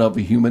enslavement of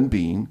a human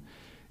being,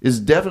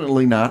 is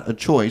definitely not a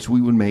choice we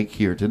would make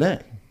here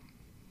today.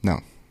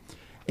 No.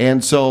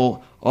 And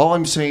so all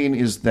I'm saying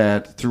is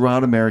that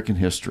throughout American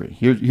history,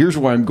 here's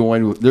where I'm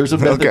going. There's a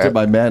method to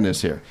my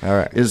madness here. All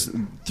right. Is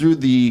through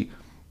the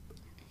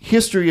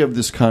history of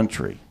this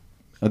country,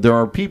 There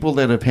are people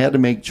that have had to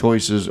make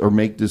choices or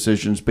make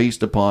decisions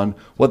based upon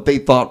what they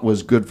thought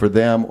was good for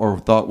them or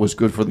thought was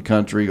good for the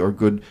country or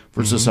good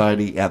for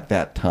society at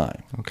that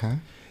time. Okay.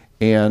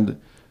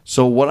 And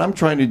so what I'm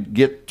trying to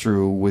get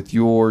through with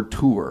your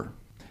tour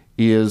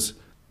is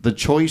the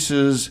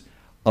choices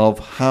of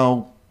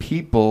how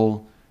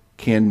people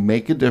can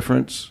make a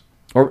difference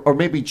or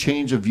maybe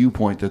change a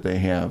viewpoint that they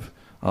have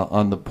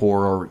on the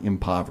poor or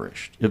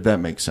impoverished, if that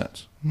makes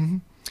sense. Mm-hmm.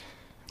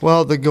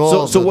 Well, the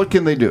goal... So what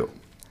can they do?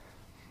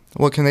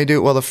 What can they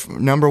do? Well,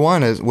 number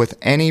one is with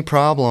any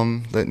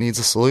problem that needs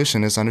a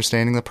solution is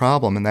understanding the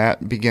problem, and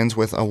that begins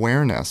with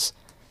awareness.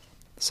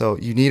 So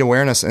you need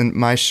awareness, and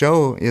my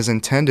show is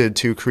intended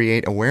to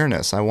create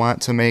awareness. I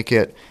want to make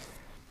it,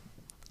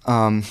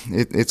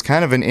 it's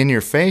kind of an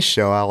in-your-face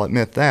show, I'll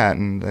admit that,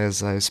 and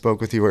as I spoke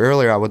with you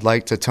earlier, I would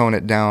like to tone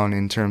it down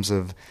in terms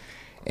of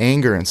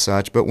anger and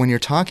such, but when you're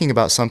talking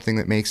about something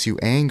that makes you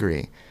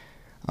angry,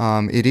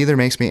 it either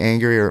makes me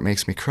angry or it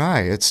makes me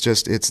cry. It's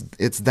just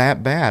it's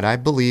that bad. I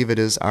believe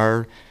it's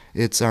our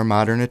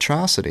modern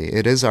atrocity.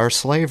 It is our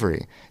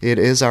slavery. It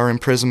is our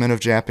imprisonment of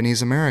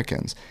Japanese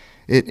Americans.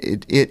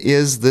 It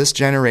is this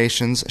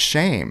generation's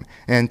shame.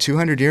 And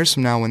 200 years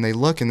from now, when they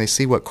look and they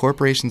see what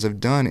corporations have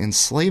done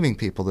enslaving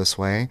people this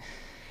way,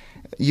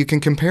 you can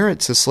compare it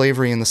to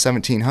slavery in the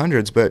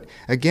 1700s. But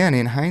again,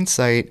 in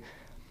hindsight,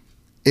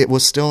 it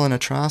was still an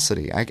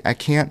atrocity. I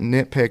can't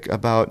nitpick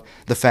about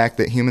the fact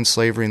that human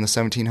slavery in the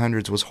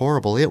 1700s was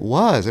horrible. It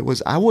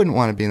was. I wouldn't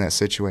want to be in that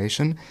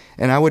situation,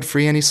 and I would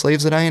free any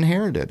slaves that I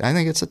inherited. I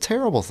think it's a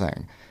terrible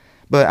thing.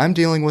 But I'm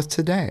dealing with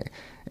today.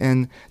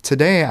 And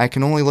today I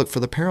can only look for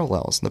the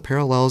parallels. The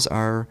parallels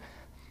are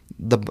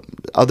the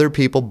other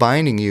people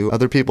binding you,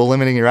 other people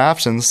limiting your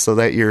options so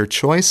that your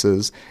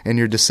choices and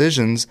your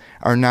decisions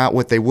are not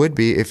what they would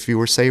be if you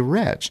were, say,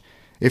 rich.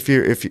 If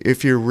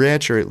you're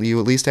rich or you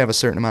at least have a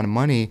certain amount of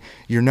money,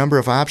 your number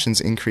of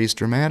options increase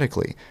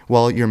dramatically.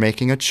 Well, you're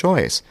making a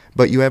choice,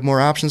 but you have more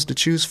options to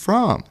choose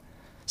from.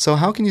 So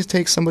how can you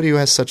take somebody who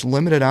has such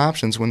limited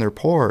options when they're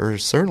poor, or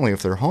certainly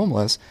if they're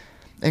homeless,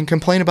 and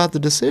complain about the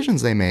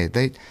decisions they made?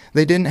 They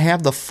didn't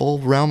have the full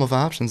realm of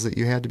options that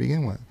you had to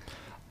begin with.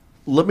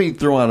 Let me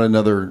throw out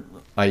another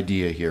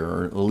idea here,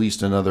 or at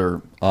least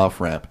another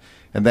off-ramp,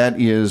 and that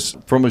is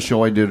from a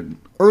show I did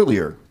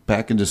earlier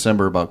back in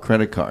December about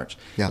credit cards.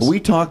 Yes. We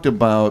talked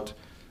about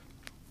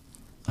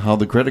how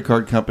the credit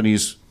card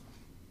companies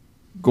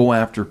go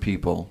after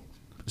people,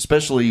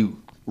 especially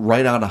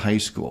right out of high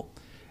school,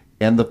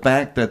 and the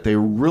fact that they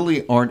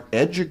really aren't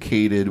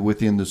educated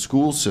within the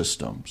school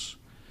systems.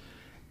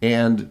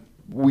 And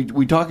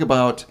we talk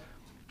about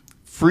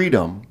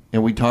freedom,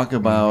 and we talk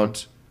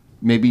about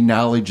maybe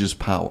knowledge is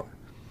power.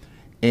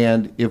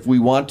 And if we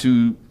want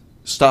to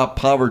stop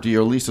poverty,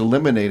 or at least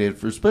eliminate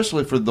it,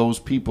 especially for those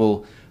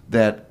people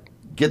that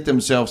get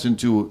themselves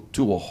into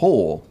a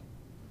hole,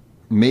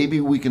 maybe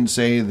we can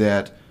say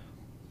that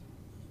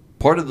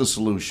part of the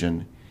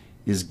solution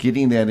is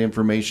getting that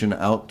information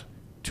out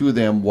to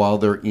them while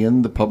they're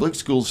in the public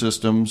school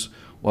systems,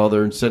 while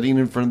they're sitting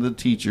in front of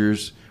the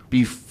teachers,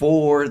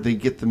 before they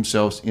get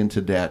themselves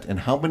into debt.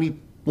 And how many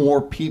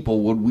more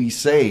people would we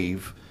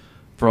save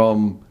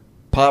from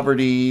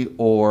poverty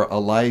or a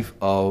life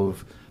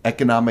of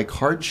economic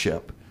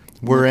hardship?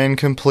 We're in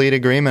complete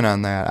agreement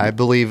on that. I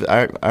believe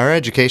our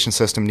education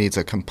system needs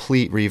a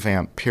complete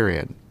revamp,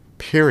 period.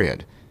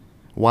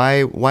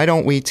 Why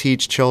don't we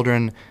teach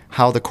children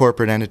how the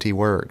corporate entity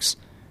works?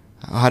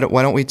 Why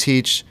don't we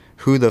teach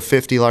who the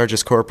 50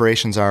 largest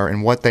corporations are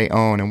and what they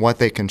own and what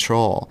they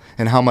control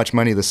and how much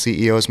money the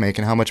CEOs make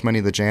and how much money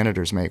the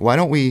janitors make? Why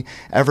don't we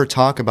ever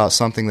talk about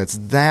something that's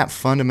that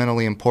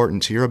fundamentally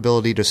important to your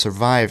ability to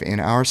survive in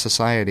our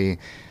society,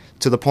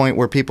 to the point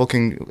where people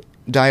can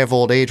die of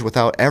old age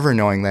without ever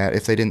knowing that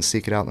if they didn't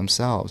seek it out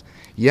themselves?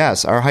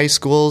 Yes, our high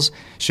schools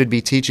should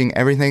be teaching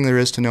everything there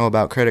is to know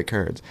about credit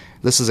cards.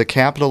 This is a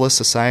capitalist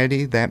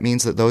society. That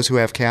means that those who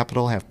have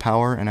capital have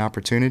power and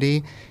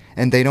opportunity,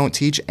 and they don't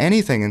teach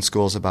anything in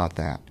schools about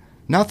that.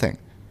 Nothing.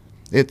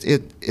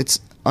 It's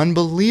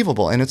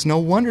unbelievable, and it's no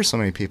wonder so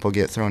many people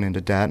get thrown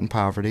into debt and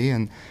poverty.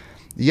 And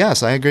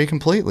yes, I agree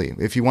completely.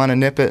 If you want to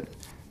nip it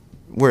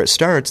where it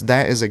starts,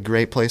 that is a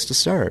great place to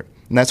start.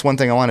 And that's one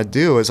thing I want to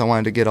do, is I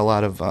wanted to get a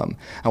lot of, I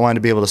wanted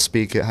to be able to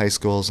speak at high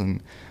schools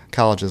and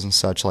colleges and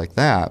such like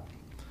that.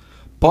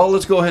 Paul,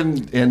 let's go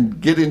ahead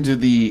and get into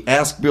the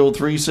Ask Bill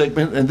 3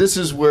 segment. And this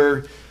is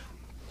where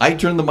I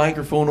turn the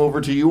microphone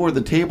over to you, or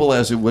the table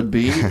as it would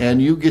be,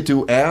 and you get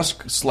to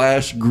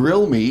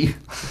ask/grill me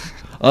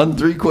on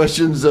 3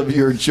 questions of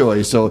your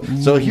choice. So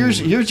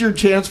here's your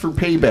chance for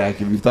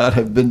payback if you thought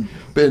I've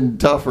been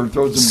tough, or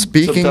throw some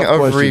Speaking some tough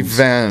of questions.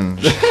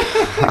 revenge.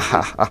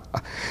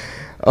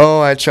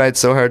 Oh, I tried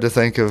so hard to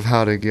think of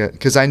how to get,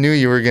 because I knew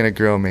you were going to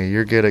grill me.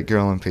 You're good at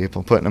grilling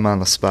people, putting them on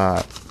the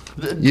spot.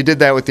 You did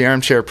that with the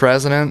armchair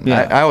president.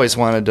 Yeah. I always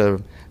wanted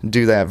to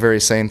do that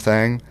very same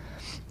thing,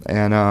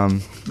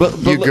 and But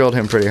you grilled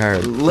him pretty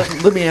hard.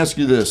 Let me ask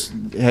you this: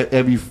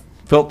 have you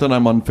felt that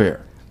I'm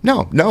unfair?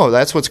 No,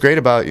 that's what's great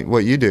about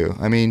what you do.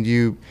 I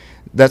mean,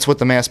 that's what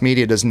the mass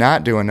media does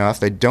not do enough.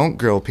 They don't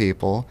grill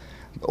people,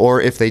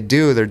 or if they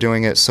do, they're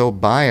doing it so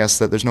biased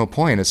that there's no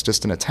point. It's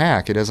just an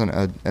attack. It isn't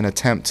an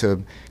attempt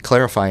to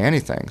clarify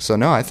anything. So,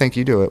 no, I think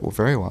you do it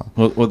very well.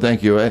 Well,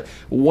 thank you.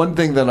 One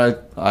thing that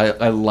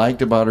I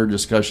liked about our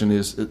discussion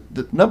is,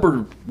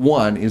 number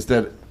one, is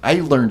that I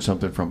learned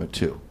something from it,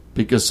 too.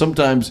 Because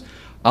sometimes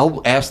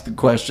I'll ask the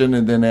question,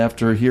 and then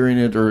after hearing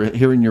it or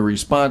hearing your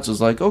response, it's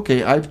like,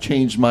 okay, I've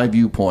changed my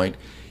viewpoint,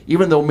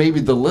 even though maybe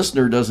the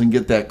listener doesn't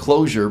get that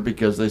closure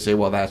because they say,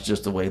 well, that's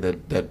just the way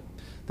that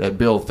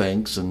Bill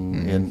thinks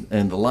and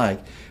the like.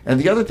 And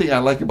the other thing I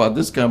like about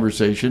this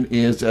conversation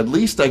is at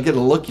least I get to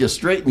look you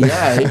straight in the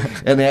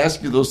eye and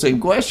ask you those same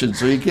questions.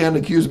 So you can't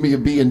accuse me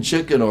of being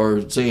chicken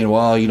or saying,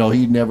 well,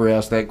 he never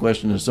asked that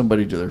question to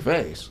somebody to their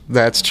face.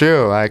 That's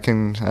true. I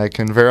can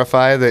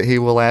verify that he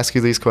will ask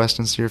you these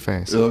questions to your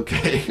face.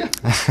 Okay.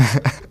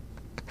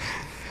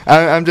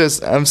 I'm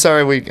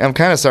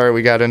kind of sorry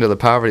we got into the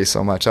poverty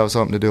so much. I was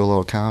hoping to do a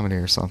little comedy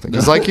or something.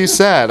 Because like you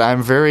said,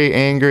 I'm very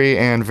angry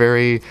and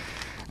very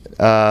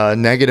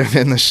negative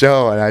in the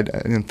show, and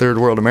in Third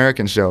World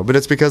American show, but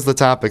it's because the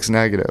topic's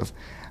negative.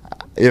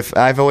 If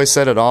I've always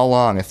said it all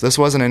along, if this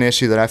wasn't an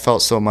issue that I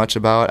felt so much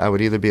about, I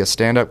would either be a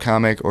stand-up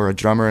comic or a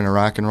drummer in a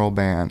rock and roll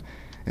band,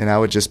 and I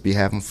would just be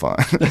having fun.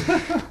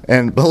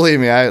 And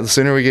believe me, the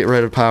sooner we get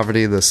rid of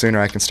poverty, the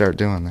sooner I can start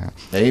doing that.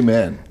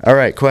 Amen. All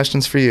right,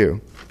 questions for you.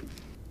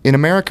 In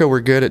America,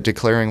 we're good at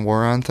declaring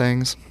war on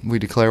things. We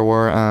declare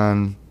war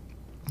on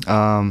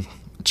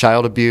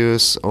child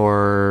abuse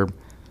or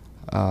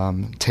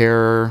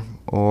terror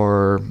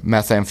or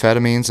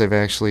methamphetamines. They've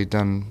actually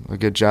done a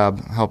good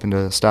job helping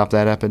to stop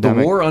that epidemic.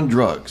 The war on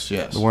drugs,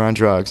 yes. The war on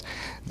drugs.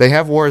 They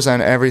have wars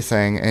on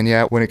everything, and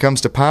yet when it comes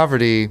to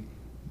poverty,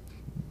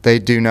 they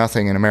do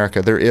nothing in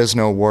America. There is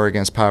no war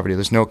against poverty.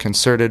 There's no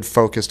concerted,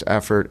 focused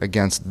effort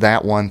against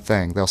that one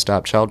thing. They'll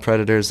stop child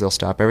predators. They'll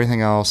stop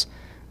everything else.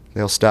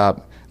 They'll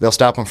stop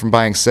them from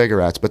buying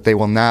cigarettes, but they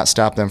will not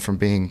stop them from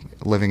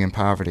living in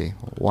poverty.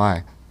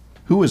 Why?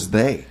 Who is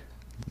they?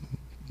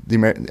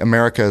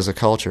 America as a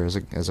culture,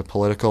 as a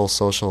political,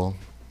 social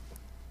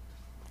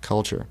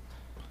culture.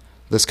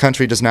 This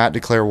country does not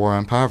declare war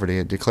on poverty.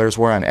 It declares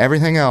war on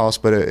everything else,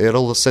 but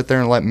it'll sit there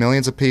and let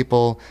millions of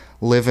people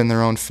live in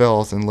their own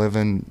filth and live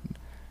in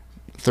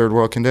third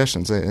world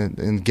conditions,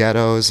 in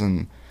ghettos,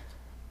 and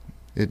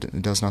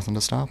it does nothing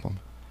to stop them.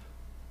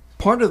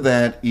 Part of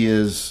that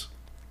is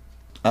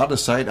out of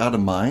sight, out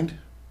of mind,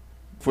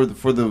 for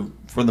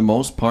the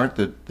most part,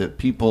 that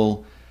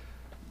people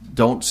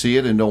don't see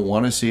it and don't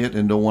want to see it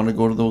and don't want to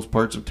go to those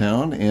parts of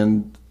town.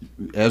 And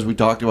as we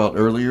talked about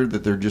earlier,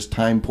 that they're just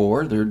time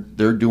poor.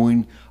 They're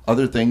doing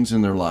other things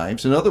in their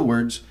lives. In other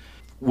words,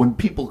 when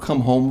people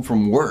come home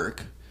from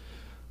work,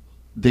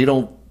 they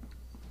don't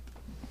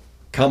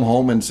come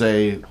home and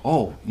say,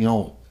 oh,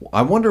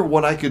 I wonder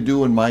what I could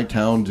do in my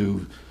town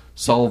to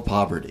solve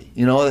poverty.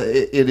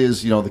 It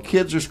is, the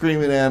kids are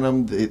screaming at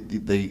them.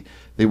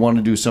 They want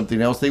to do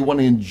something else. They want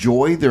to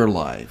enjoy their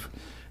life.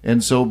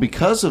 And so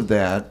because of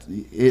that,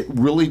 it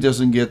really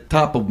doesn't get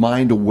top of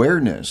mind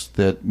awareness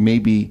that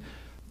maybe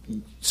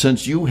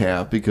since you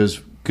have, because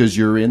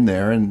you're in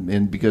there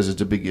and because it's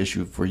a big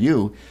issue for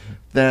you,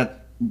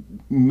 that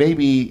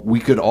maybe we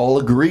could all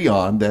agree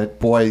on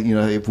that, boy,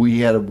 if we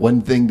had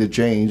one thing to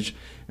change,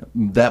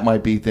 that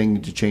might be a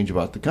thing to change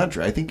about the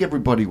country. I think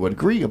everybody would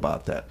agree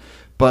about that.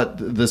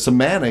 But the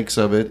semantics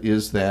of it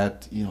is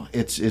that,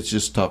 it's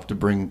just tough to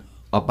bring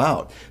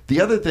about.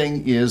 The other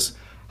thing is,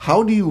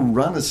 how do you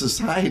run a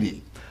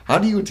society? How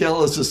do you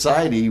tell a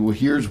society, well,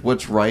 here's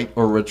what's right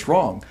or what's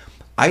wrong?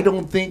 I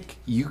don't think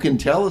you can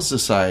tell a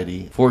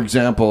society, for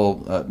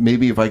example,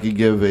 maybe if I could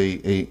give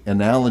a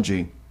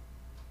analogy,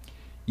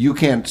 you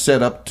can't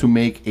set up to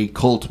make a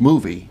cult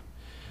movie.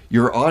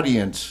 Your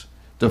audience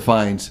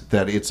defines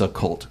that it's a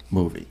cult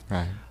movie.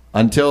 Right.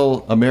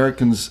 Until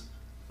Americans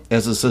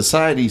as a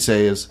society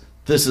says,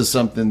 this is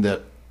something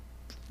that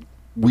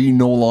we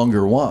no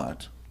longer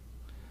want,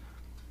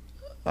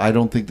 I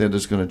don't think that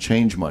is going to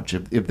change much,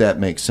 if that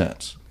makes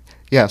sense.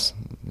 Yes,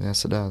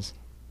 it does.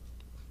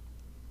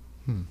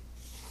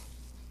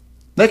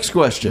 Next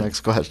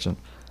question.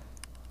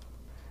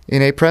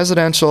 In a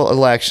presidential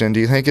election,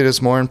 do you think it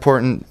is more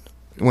important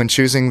when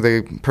choosing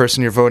the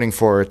person you're voting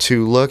for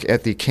to look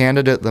at the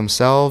candidate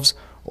themselves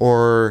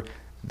or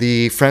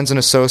the friends and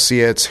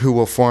associates who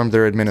will form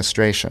their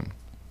administration?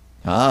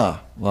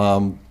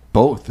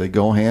 Both. They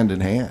go hand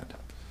in hand.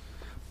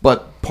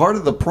 But part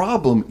of the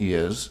problem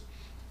is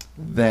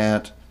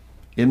that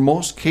in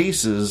most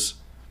cases,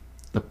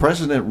 the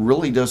president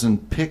really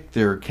doesn't pick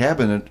their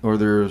cabinet or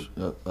their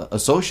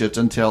associates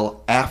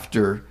until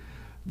after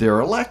they're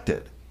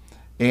elected.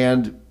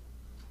 And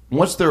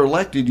once they're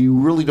elected, you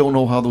really don't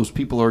know how those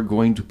people are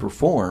going to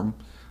perform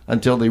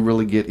until they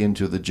really get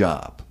into the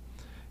job.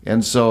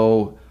 And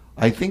so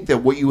I think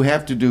that what you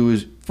have to do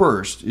is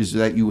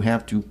that you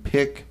have to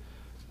pick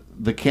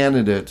the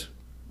candidate.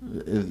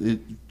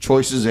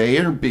 Choices A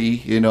or B,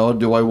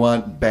 do I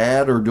want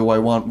bad or do I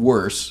want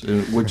worse?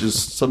 Which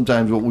is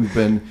sometimes what we've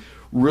been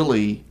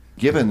really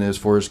given as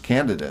far as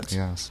candidates.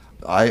 Yes.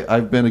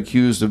 I've been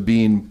accused of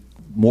being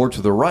more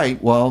to the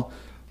right. Well,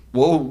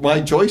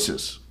 my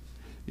choices.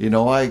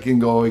 I can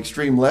go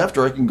extreme left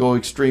or I can go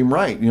extreme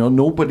right.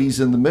 Nobody's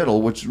in the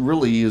middle, which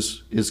really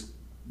is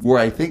where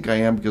I think I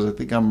am, because I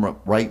think I'm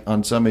right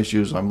on some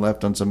issues, I'm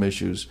left on some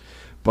issues.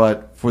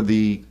 But for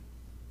the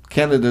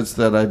candidates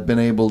that I've been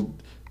able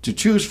to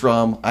choose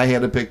from, I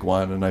had to pick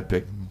one, and I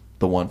picked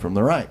the one from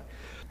the right.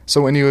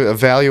 So when you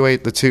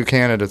evaluate the two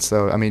candidates,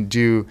 though, let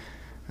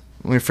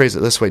me phrase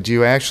it this way. Do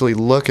you actually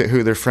look at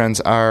who their friends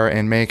are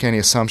and make any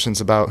assumptions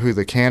about who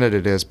the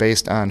candidate is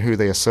based on who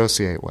they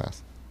associate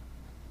with?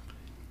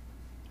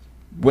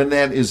 When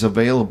that is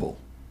available.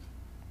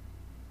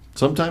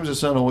 Sometimes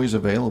it's not always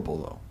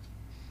available,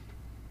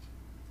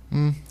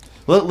 though.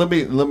 Let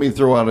me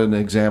throw out an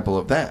example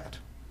of that.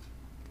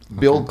 Okay.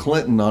 Bill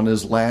Clinton on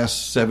his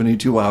last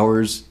 72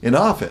 hours in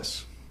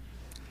office.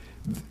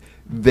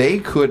 They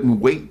couldn't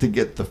wait to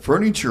get the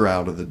furniture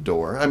out of the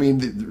door. I mean,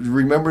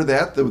 remember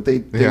that? They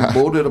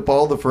loaded up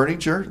all the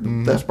furniture?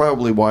 Mm-hmm. That's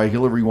probably why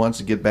Hillary wants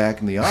to get back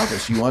in the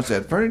office. She wants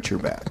that furniture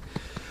back.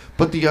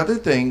 But the other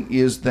thing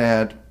is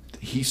that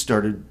he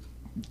started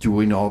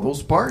doing all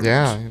those parties.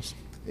 Yeah.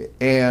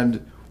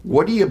 And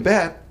what do you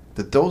bet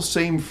that those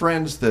same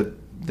friends that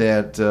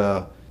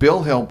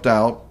Bill helped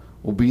out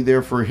will be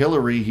there for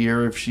Hillary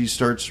here if she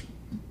starts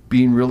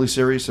being really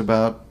serious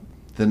about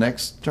the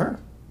next term?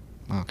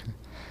 Okay.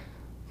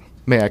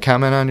 May I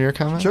comment on your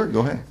comment? Sure,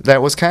 go ahead.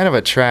 That was kind of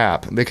a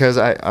trap, because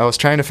I was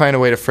trying to find a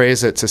way to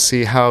phrase it to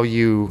see how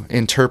you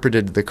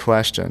interpreted the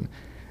question.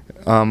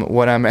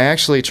 What I'm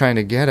actually trying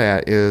to get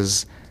at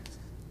is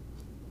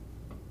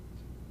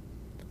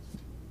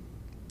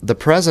the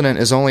president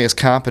is only as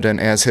competent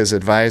as his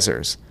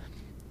advisors.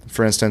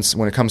 For instance,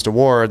 when it comes to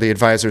war, the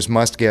advisors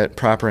must get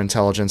proper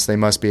intelligence. They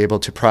must be able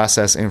to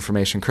process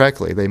information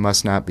correctly. They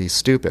must not be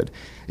stupid.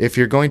 If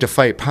you're going to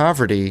fight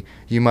poverty,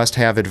 you must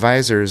have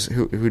advisors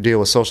who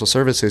deal with social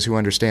services who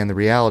understand the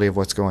reality of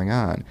what's going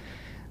on.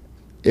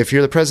 If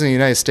you're the President of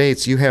the United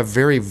States, you have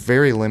very,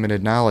 very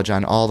limited knowledge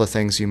on all the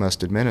things you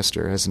must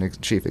administer as a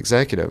chief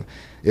executive.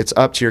 It's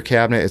up to your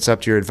cabinet, it's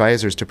up to your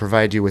advisors to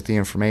provide you with the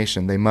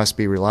information. They must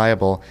be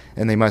reliable,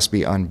 and they must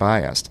be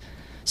unbiased.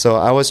 So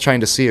I was trying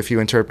to see if you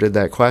interpreted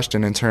that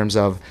question in terms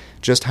of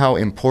just how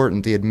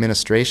important the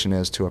administration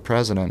is to a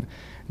president,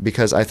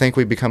 because I think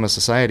we become a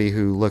society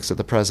who looks at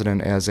the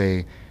president as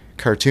a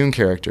cartoon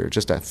character,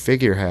 just a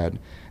figurehead,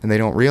 and they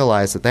don't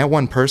realize that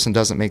one person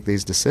doesn't make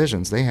these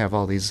decisions. They have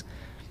all these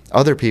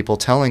other people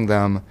telling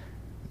them,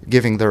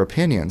 giving their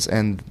opinions,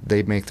 and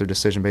they make their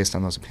decision based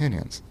on those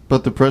opinions.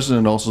 But the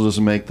president also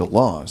doesn't make the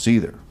laws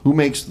either. Who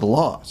makes the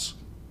laws?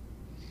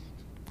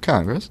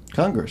 Congress.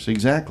 Congress,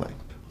 exactly.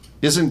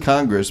 Isn't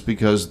Congress,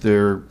 because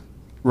they're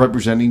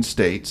representing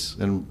states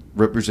and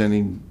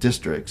representing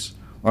districts,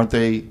 aren't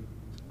they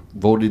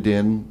voted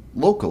in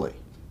locally?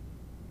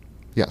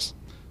 Yes.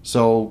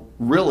 So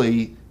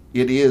really,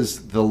 it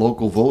is the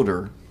local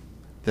voter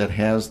that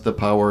has the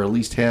power, at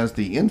least has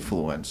the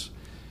influence,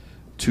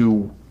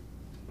 to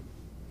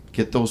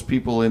get those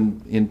people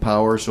in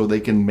power so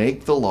they can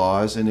make the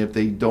laws. And if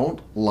they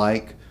don't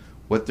like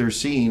what they're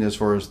seeing as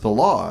far as the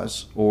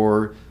laws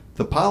or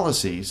the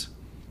policies,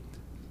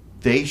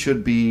 they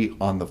should be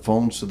on the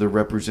phones to their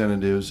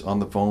representatives, on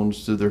the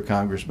phones to their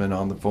congressmen,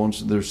 on the phones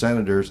to their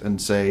senators,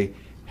 and say,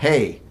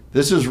 hey,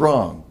 this is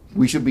wrong.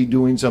 We should be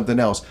doing something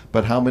else.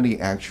 But how many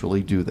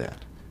actually do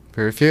that?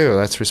 Very few.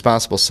 That's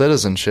responsible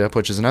citizenship,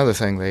 which is another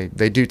thing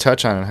they do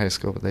touch on in high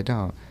school, but they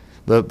don't.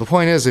 The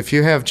point is, if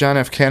you have John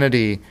F.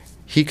 Kennedy,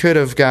 he could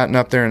have gotten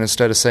up there and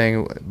instead of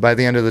saying, by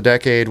the end of the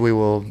decade, we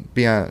will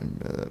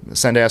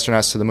send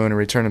astronauts to the moon and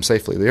return them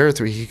safely to the Earth,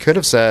 he could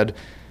have said,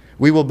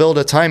 we will build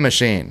a time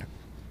machine.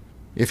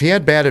 If he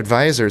had bad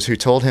advisors who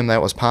told him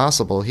that was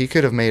possible, he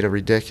could have made a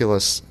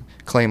ridiculous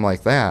claim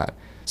like that.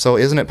 So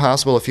isn't it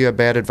possible if you have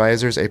bad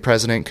advisors, a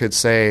president could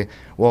say,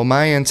 well,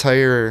 my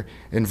entire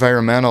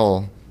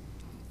environmental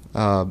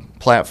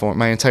platform,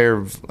 my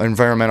entire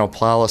environmental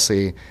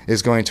policy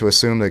is going to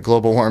assume that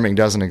global warming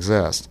doesn't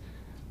exist?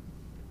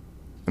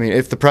 I mean,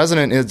 if the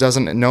president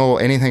doesn't know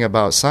anything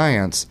about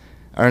science,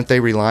 aren't they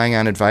relying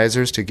on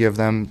advisors to give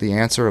them the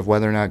answer of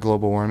whether or not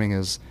global warming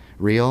is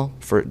real,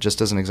 for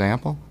just as an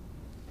example?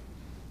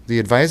 The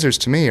advisors,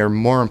 to me, are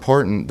more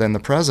important than the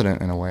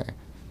president in a way.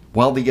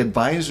 While the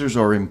advisors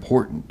are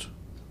important,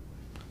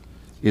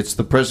 it's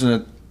the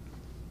president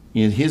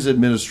in his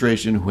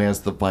administration who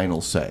has the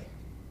final say.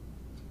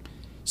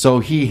 So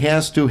he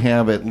has to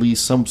have at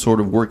least some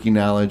sort of working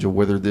knowledge of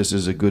whether this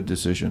is a good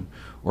decision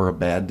or a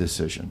bad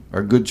decision,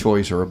 or a good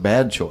choice or a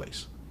bad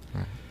choice.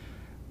 Right.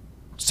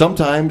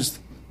 Sometimes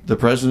the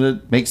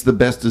president makes the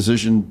best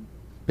decision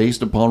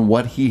based upon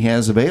what he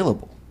has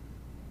available.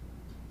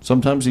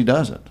 Sometimes he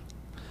doesn't.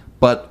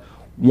 But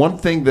one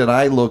thing that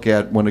I look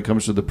at when it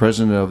comes to the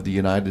President of the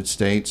United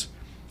States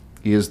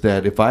is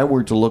that if I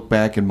were to look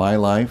back in my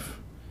life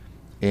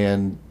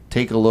and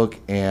take a look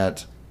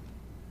at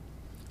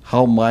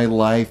how my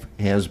life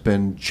has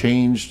been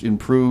changed,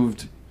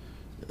 improved,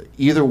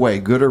 either way,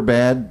 good or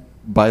bad,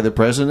 by the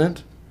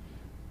President,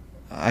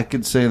 I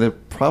could say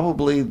that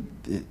probably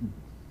it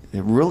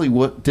really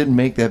didn't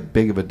make that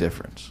big of a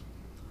difference.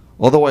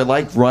 Although I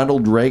liked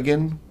Ronald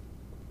Reagan,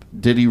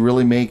 did he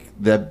really make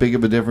that big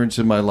of a difference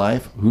in my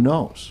life? Who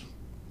knows?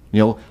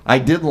 I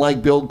didn't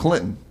like Bill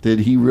Clinton. Did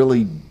he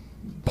really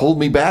pull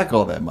me back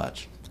all that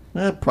much?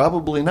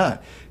 Probably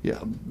not.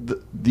 Yeah,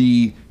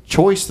 the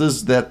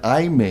choices that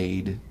I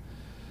made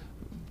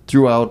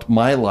throughout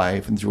my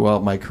life and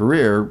throughout my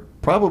career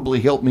probably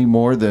helped me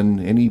more than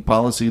any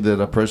policy that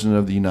a president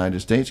of the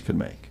United States could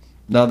make.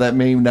 Now, that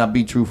may not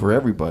be true for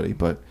everybody,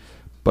 but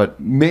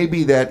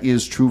maybe that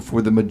is true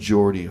for the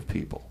majority of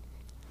people.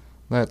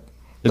 If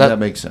that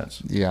makes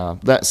sense. Yeah.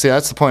 That's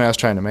the point I was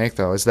trying to make,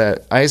 though, is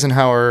that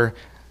Eisenhower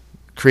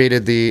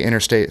created the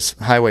interstate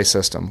highway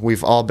system.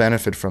 We've all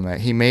benefited from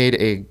that. He made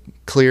a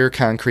clear,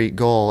 concrete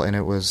goal, and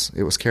it was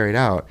carried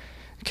out.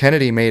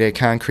 Kennedy made a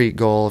concrete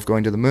goal of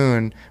going to the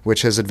moon,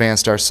 which has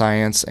advanced our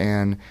science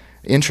and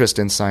interest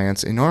in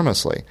science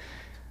enormously.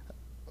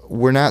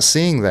 We're not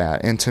seeing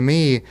that. And to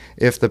me,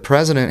 if the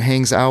president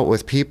hangs out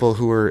with people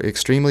who are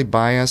extremely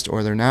biased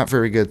or they're not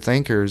very good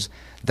thinkers,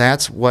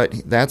 that's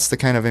the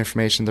kind of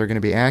information they're going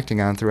to be acting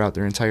on throughout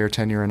their entire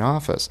tenure in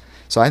office.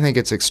 So I think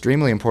it's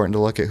extremely important to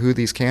look at who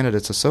these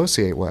candidates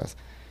associate with,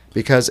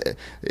 because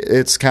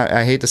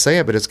I hate to say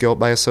it, but it's guilt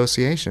by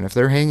association. If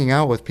they're hanging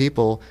out with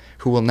people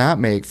who will not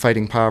make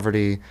fighting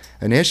poverty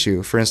an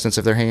issue, for instance,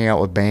 if they're hanging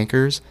out with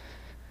bankers,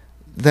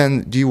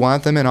 then do you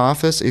want them in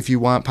office if you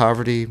want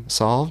poverty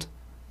solved?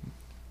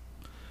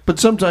 But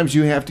sometimes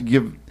you have to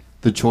give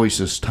the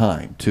choices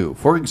time, too.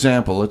 For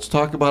example, let's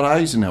talk about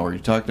Eisenhower. You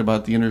talked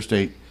about the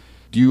interstate.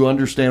 Do you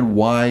understand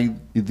why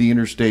the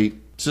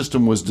interstate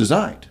system was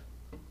designed?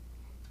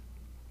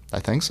 I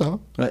think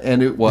so.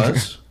 And it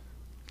was?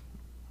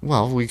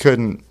 Well, we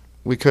couldn't.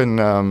 It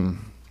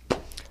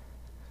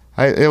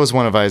was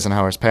one of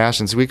Eisenhower's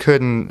passions. We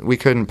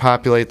couldn't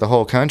populate the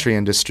whole country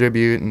and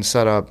distribute and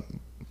set up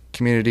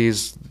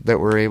communities that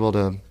were able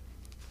to.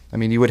 I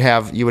mean, you would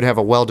have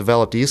a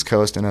well-developed East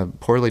Coast and a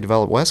poorly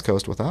developed West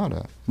Coast without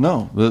it.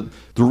 No,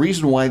 the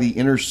reason why the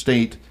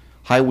interstate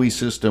highway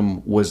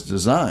system was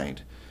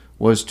designed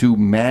was to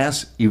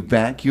mass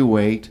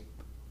evacuate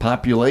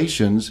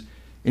populations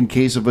in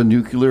case of a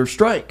nuclear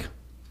strike.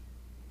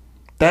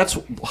 That's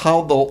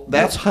how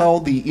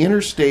the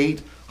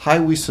interstate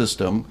highway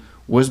system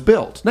was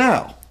built.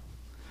 Now,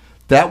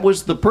 that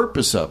was the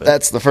purpose of it.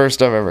 That's the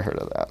first I've ever heard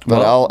of that.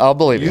 But I'll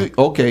believe you.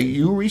 Okay,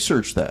 you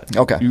research that.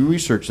 Okay. You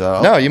research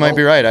that. No, you might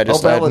be right. I'd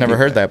never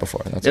heard that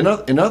before.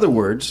 In other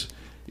words,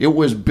 it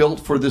was built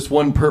for this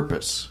one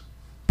purpose,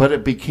 but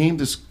it became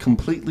this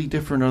completely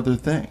different other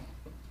thing,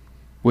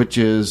 which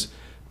is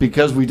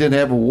because we didn't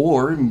have a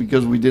war and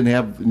because we didn't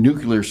have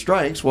nuclear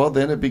strikes, well,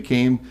 then it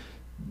became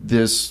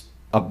this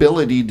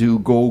ability to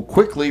go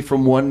quickly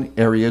from one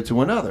area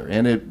to another.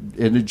 And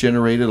it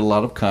generated a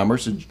lot of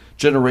commerce. It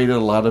generated a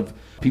lot of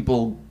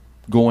people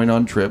going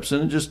on trips.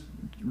 And it just,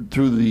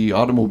 through the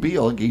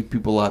automobile, it gave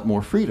people a lot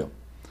more freedom.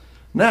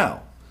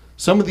 Now,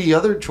 some of the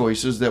other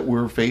choices that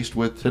we're faced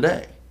with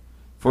today.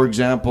 For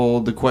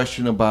example, the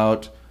question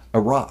about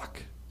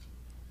Iraq.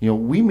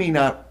 We may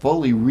not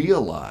fully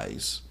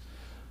realize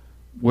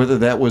whether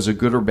that was a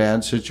good or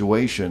bad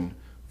situation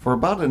for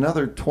about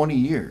another 20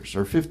 years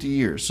or 50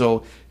 years.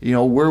 So,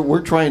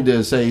 we're trying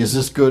to say, is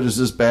this good, is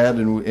this bad?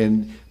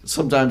 And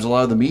sometimes a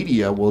lot of the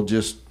media will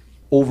just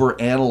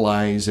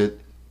overanalyze it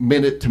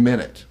minute to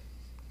minute.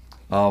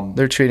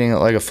 They're treating it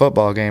like a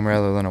football game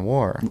rather than a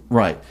war.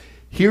 Right.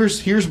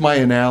 Here's my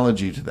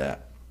analogy to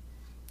that.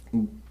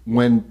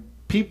 When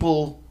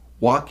people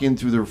walk in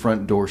through their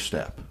front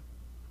doorstep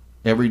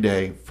every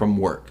day from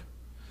work,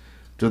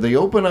 do they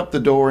open up the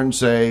door and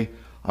say,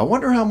 I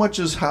wonder how much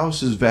this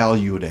house is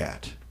valued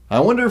at? I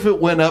wonder if it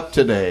went up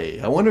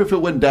today. I wonder if it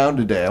went down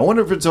today. I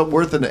wonder if it's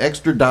worth an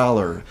extra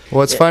 $1.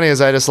 What's funny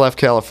is I just left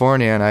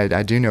California, and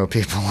I do know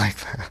people like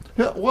that.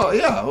 Yeah, well,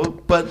 yeah,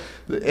 but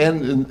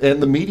and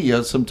the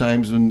media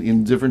sometimes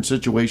in different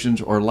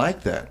situations are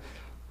like that.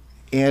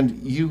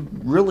 And you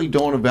really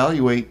don't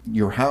evaluate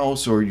your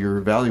house or your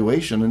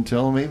valuation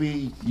until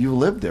maybe you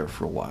lived there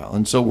for a while.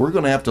 And so we're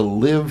going to have to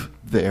live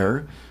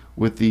there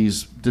with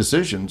these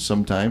decisions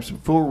sometimes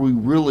before we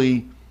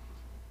really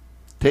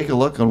take a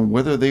look on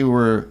whether they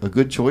were a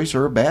good choice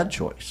or a bad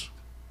choice.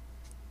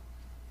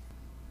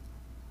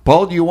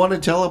 Paul, do you want to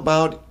tell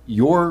about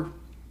your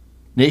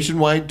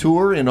nationwide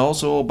tour and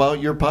also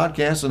about your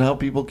podcast and how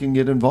people can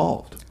get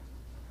involved?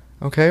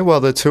 Okay, well,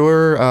 the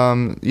tour,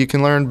 you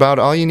can learn about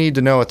all you need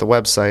to know at the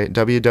website,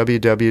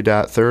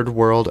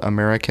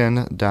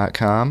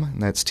 www.thirdworldamerican.com,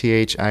 and that's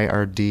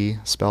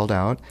THIRD spelled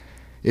out.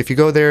 If you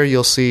go there,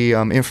 you'll see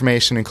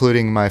information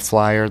including my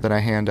flyer that I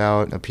hand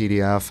out, a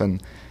PDF,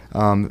 and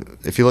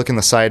if you look in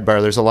the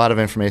sidebar, there's a lot of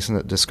information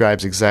that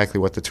describes exactly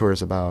what the tour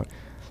is about.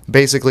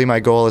 Basically, my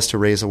goal is to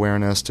raise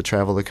awareness, to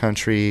travel the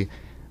country,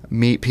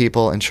 meet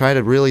people, and try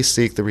to really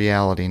seek the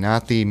reality,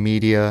 not the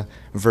media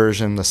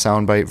version, the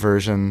soundbite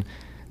version.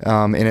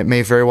 And it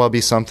may very well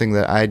be something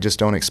that I just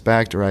don't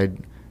expect or I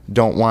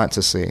don't want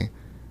to see.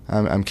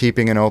 I'm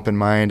keeping an open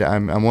mind.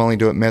 I'm willing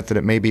to admit that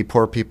it may be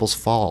poor people's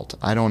fault.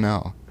 I don't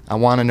know. I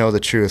want to know the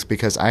truth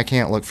because I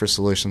can't look for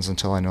solutions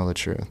until I know the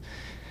truth.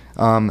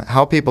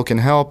 How people can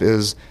help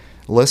is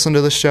listen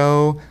to the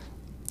show,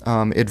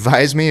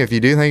 advise me if you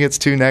do think it's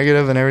too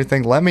negative and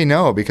everything. Let me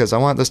know because I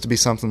want this to be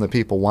something that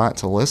people want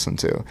to listen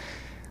to.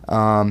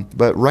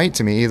 But write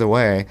to me either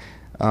way.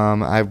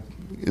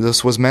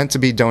 This was meant to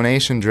be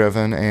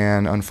donation-driven,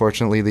 and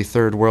unfortunately the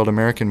Third World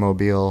American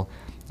Mobile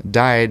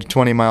died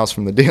 20 miles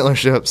from the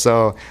dealership,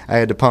 so I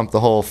had to pump the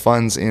whole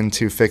funds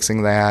into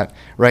fixing that.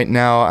 Right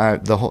now,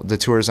 the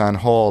tour's on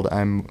hold.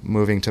 I'm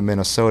moving to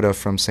Minnesota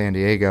from San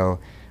Diego,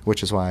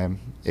 which is why I'm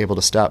able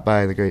to stop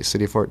by the great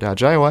city of Fort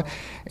Dodge, Iowa,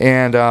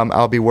 and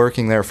I'll be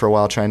working there for a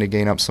while trying to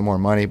gain up some more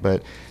money,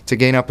 but to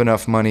gain up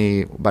enough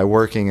money by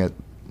working at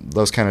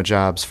those kind of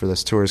jobs for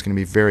this tour is going to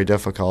be very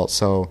difficult,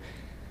 so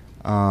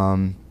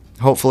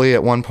hopefully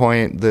at one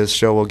point this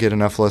show will get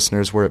enough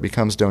listeners where it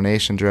becomes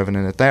donation driven,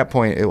 and at that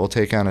point it will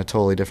take on a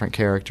totally different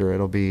character.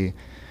 It'll be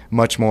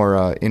much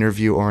more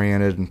interview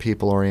oriented and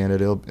people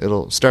oriented.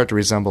 It'll start to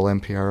resemble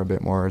NPR a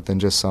bit more than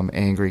just some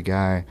angry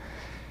guy,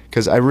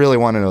 because I really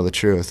want to know the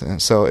truth.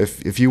 And so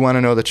if you want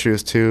to know the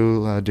truth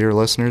too, dear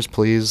listeners,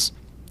 please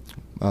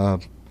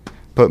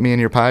put me in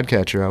your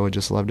podcatcher. I would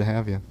just love to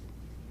have you.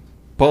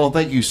 Paul,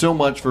 thank you so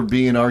much for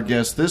being our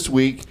guest this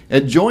week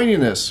and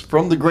joining us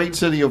from the great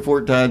city of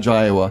Fort Dodge,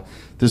 Iowa,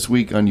 this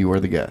week on You Are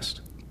the Guest.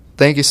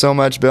 Thank you so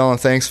much, Bill, and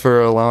thanks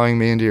for allowing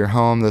me into your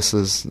home. This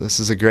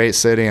is a great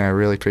city, and I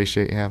really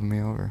appreciate you having me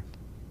over.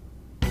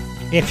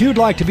 If you'd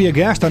like to be a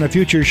guest on a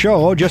future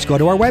show, just go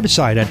to our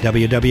website at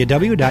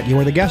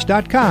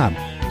www.youarethiguest.com.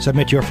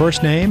 Submit your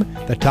first name,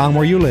 the town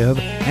where you live,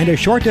 and a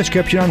short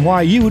description on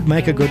why you would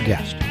make a good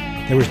guest.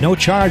 There is no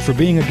charge for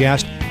being a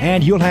guest,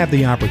 and you'll have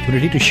the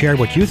opportunity to share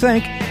what you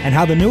think and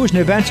how the news and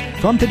events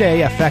from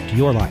today affect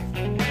your life.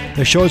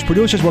 The show's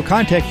producers will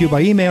contact you by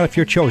email if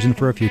you're chosen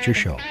for a future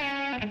show.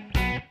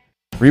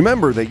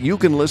 Remember that you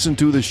can listen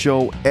to the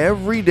show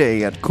every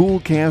day at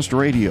Coolcast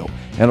Radio.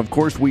 And of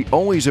course, we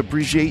always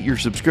appreciate your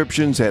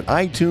subscriptions at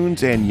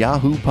iTunes and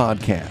Yahoo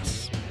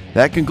Podcasts.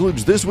 That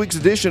concludes this week's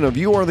edition of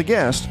You Are the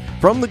Guest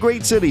from the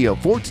great city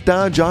of Fort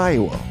Dodge,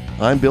 Iowa.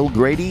 I'm Bill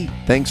Grady.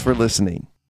 Thanks for listening.